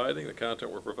now providing, the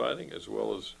content we're providing, as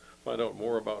well as find out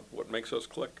more about what makes us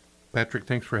click. Patrick,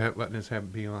 thanks for letting us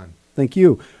be on. Thank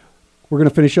you. We're going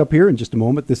to finish up here in just a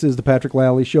moment. This is the Patrick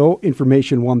Lally Show,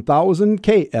 Information 1000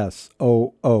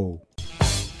 KSOO.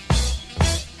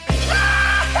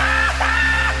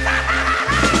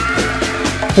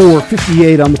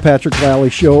 .458 on the Patrick Lally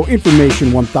Show,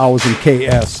 Information 1000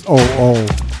 KSOO.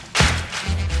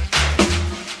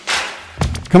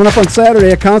 Coming up on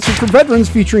Saturday, a concert for veterans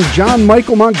featuring John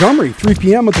Michael Montgomery, 3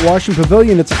 p.m. at the Washington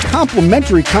Pavilion. It's a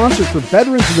complimentary concert for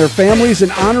veterans and their families in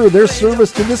honor of their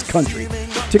service to this country.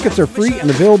 Tickets are free and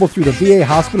available through the VA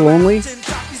hospital only.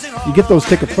 You get those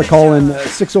tickets by calling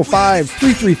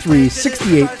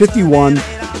 605-333-6851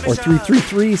 or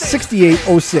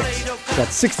 333-6806.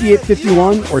 That's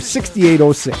 6851 or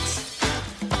 6806.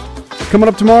 Coming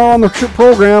up tomorrow on the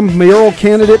program, mayoral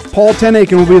candidate Paul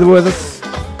Tenaiken will be with us.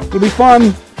 It'll be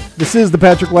fun. This is the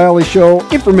Patrick Lally Show,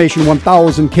 Information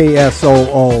 1000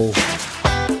 KSOO.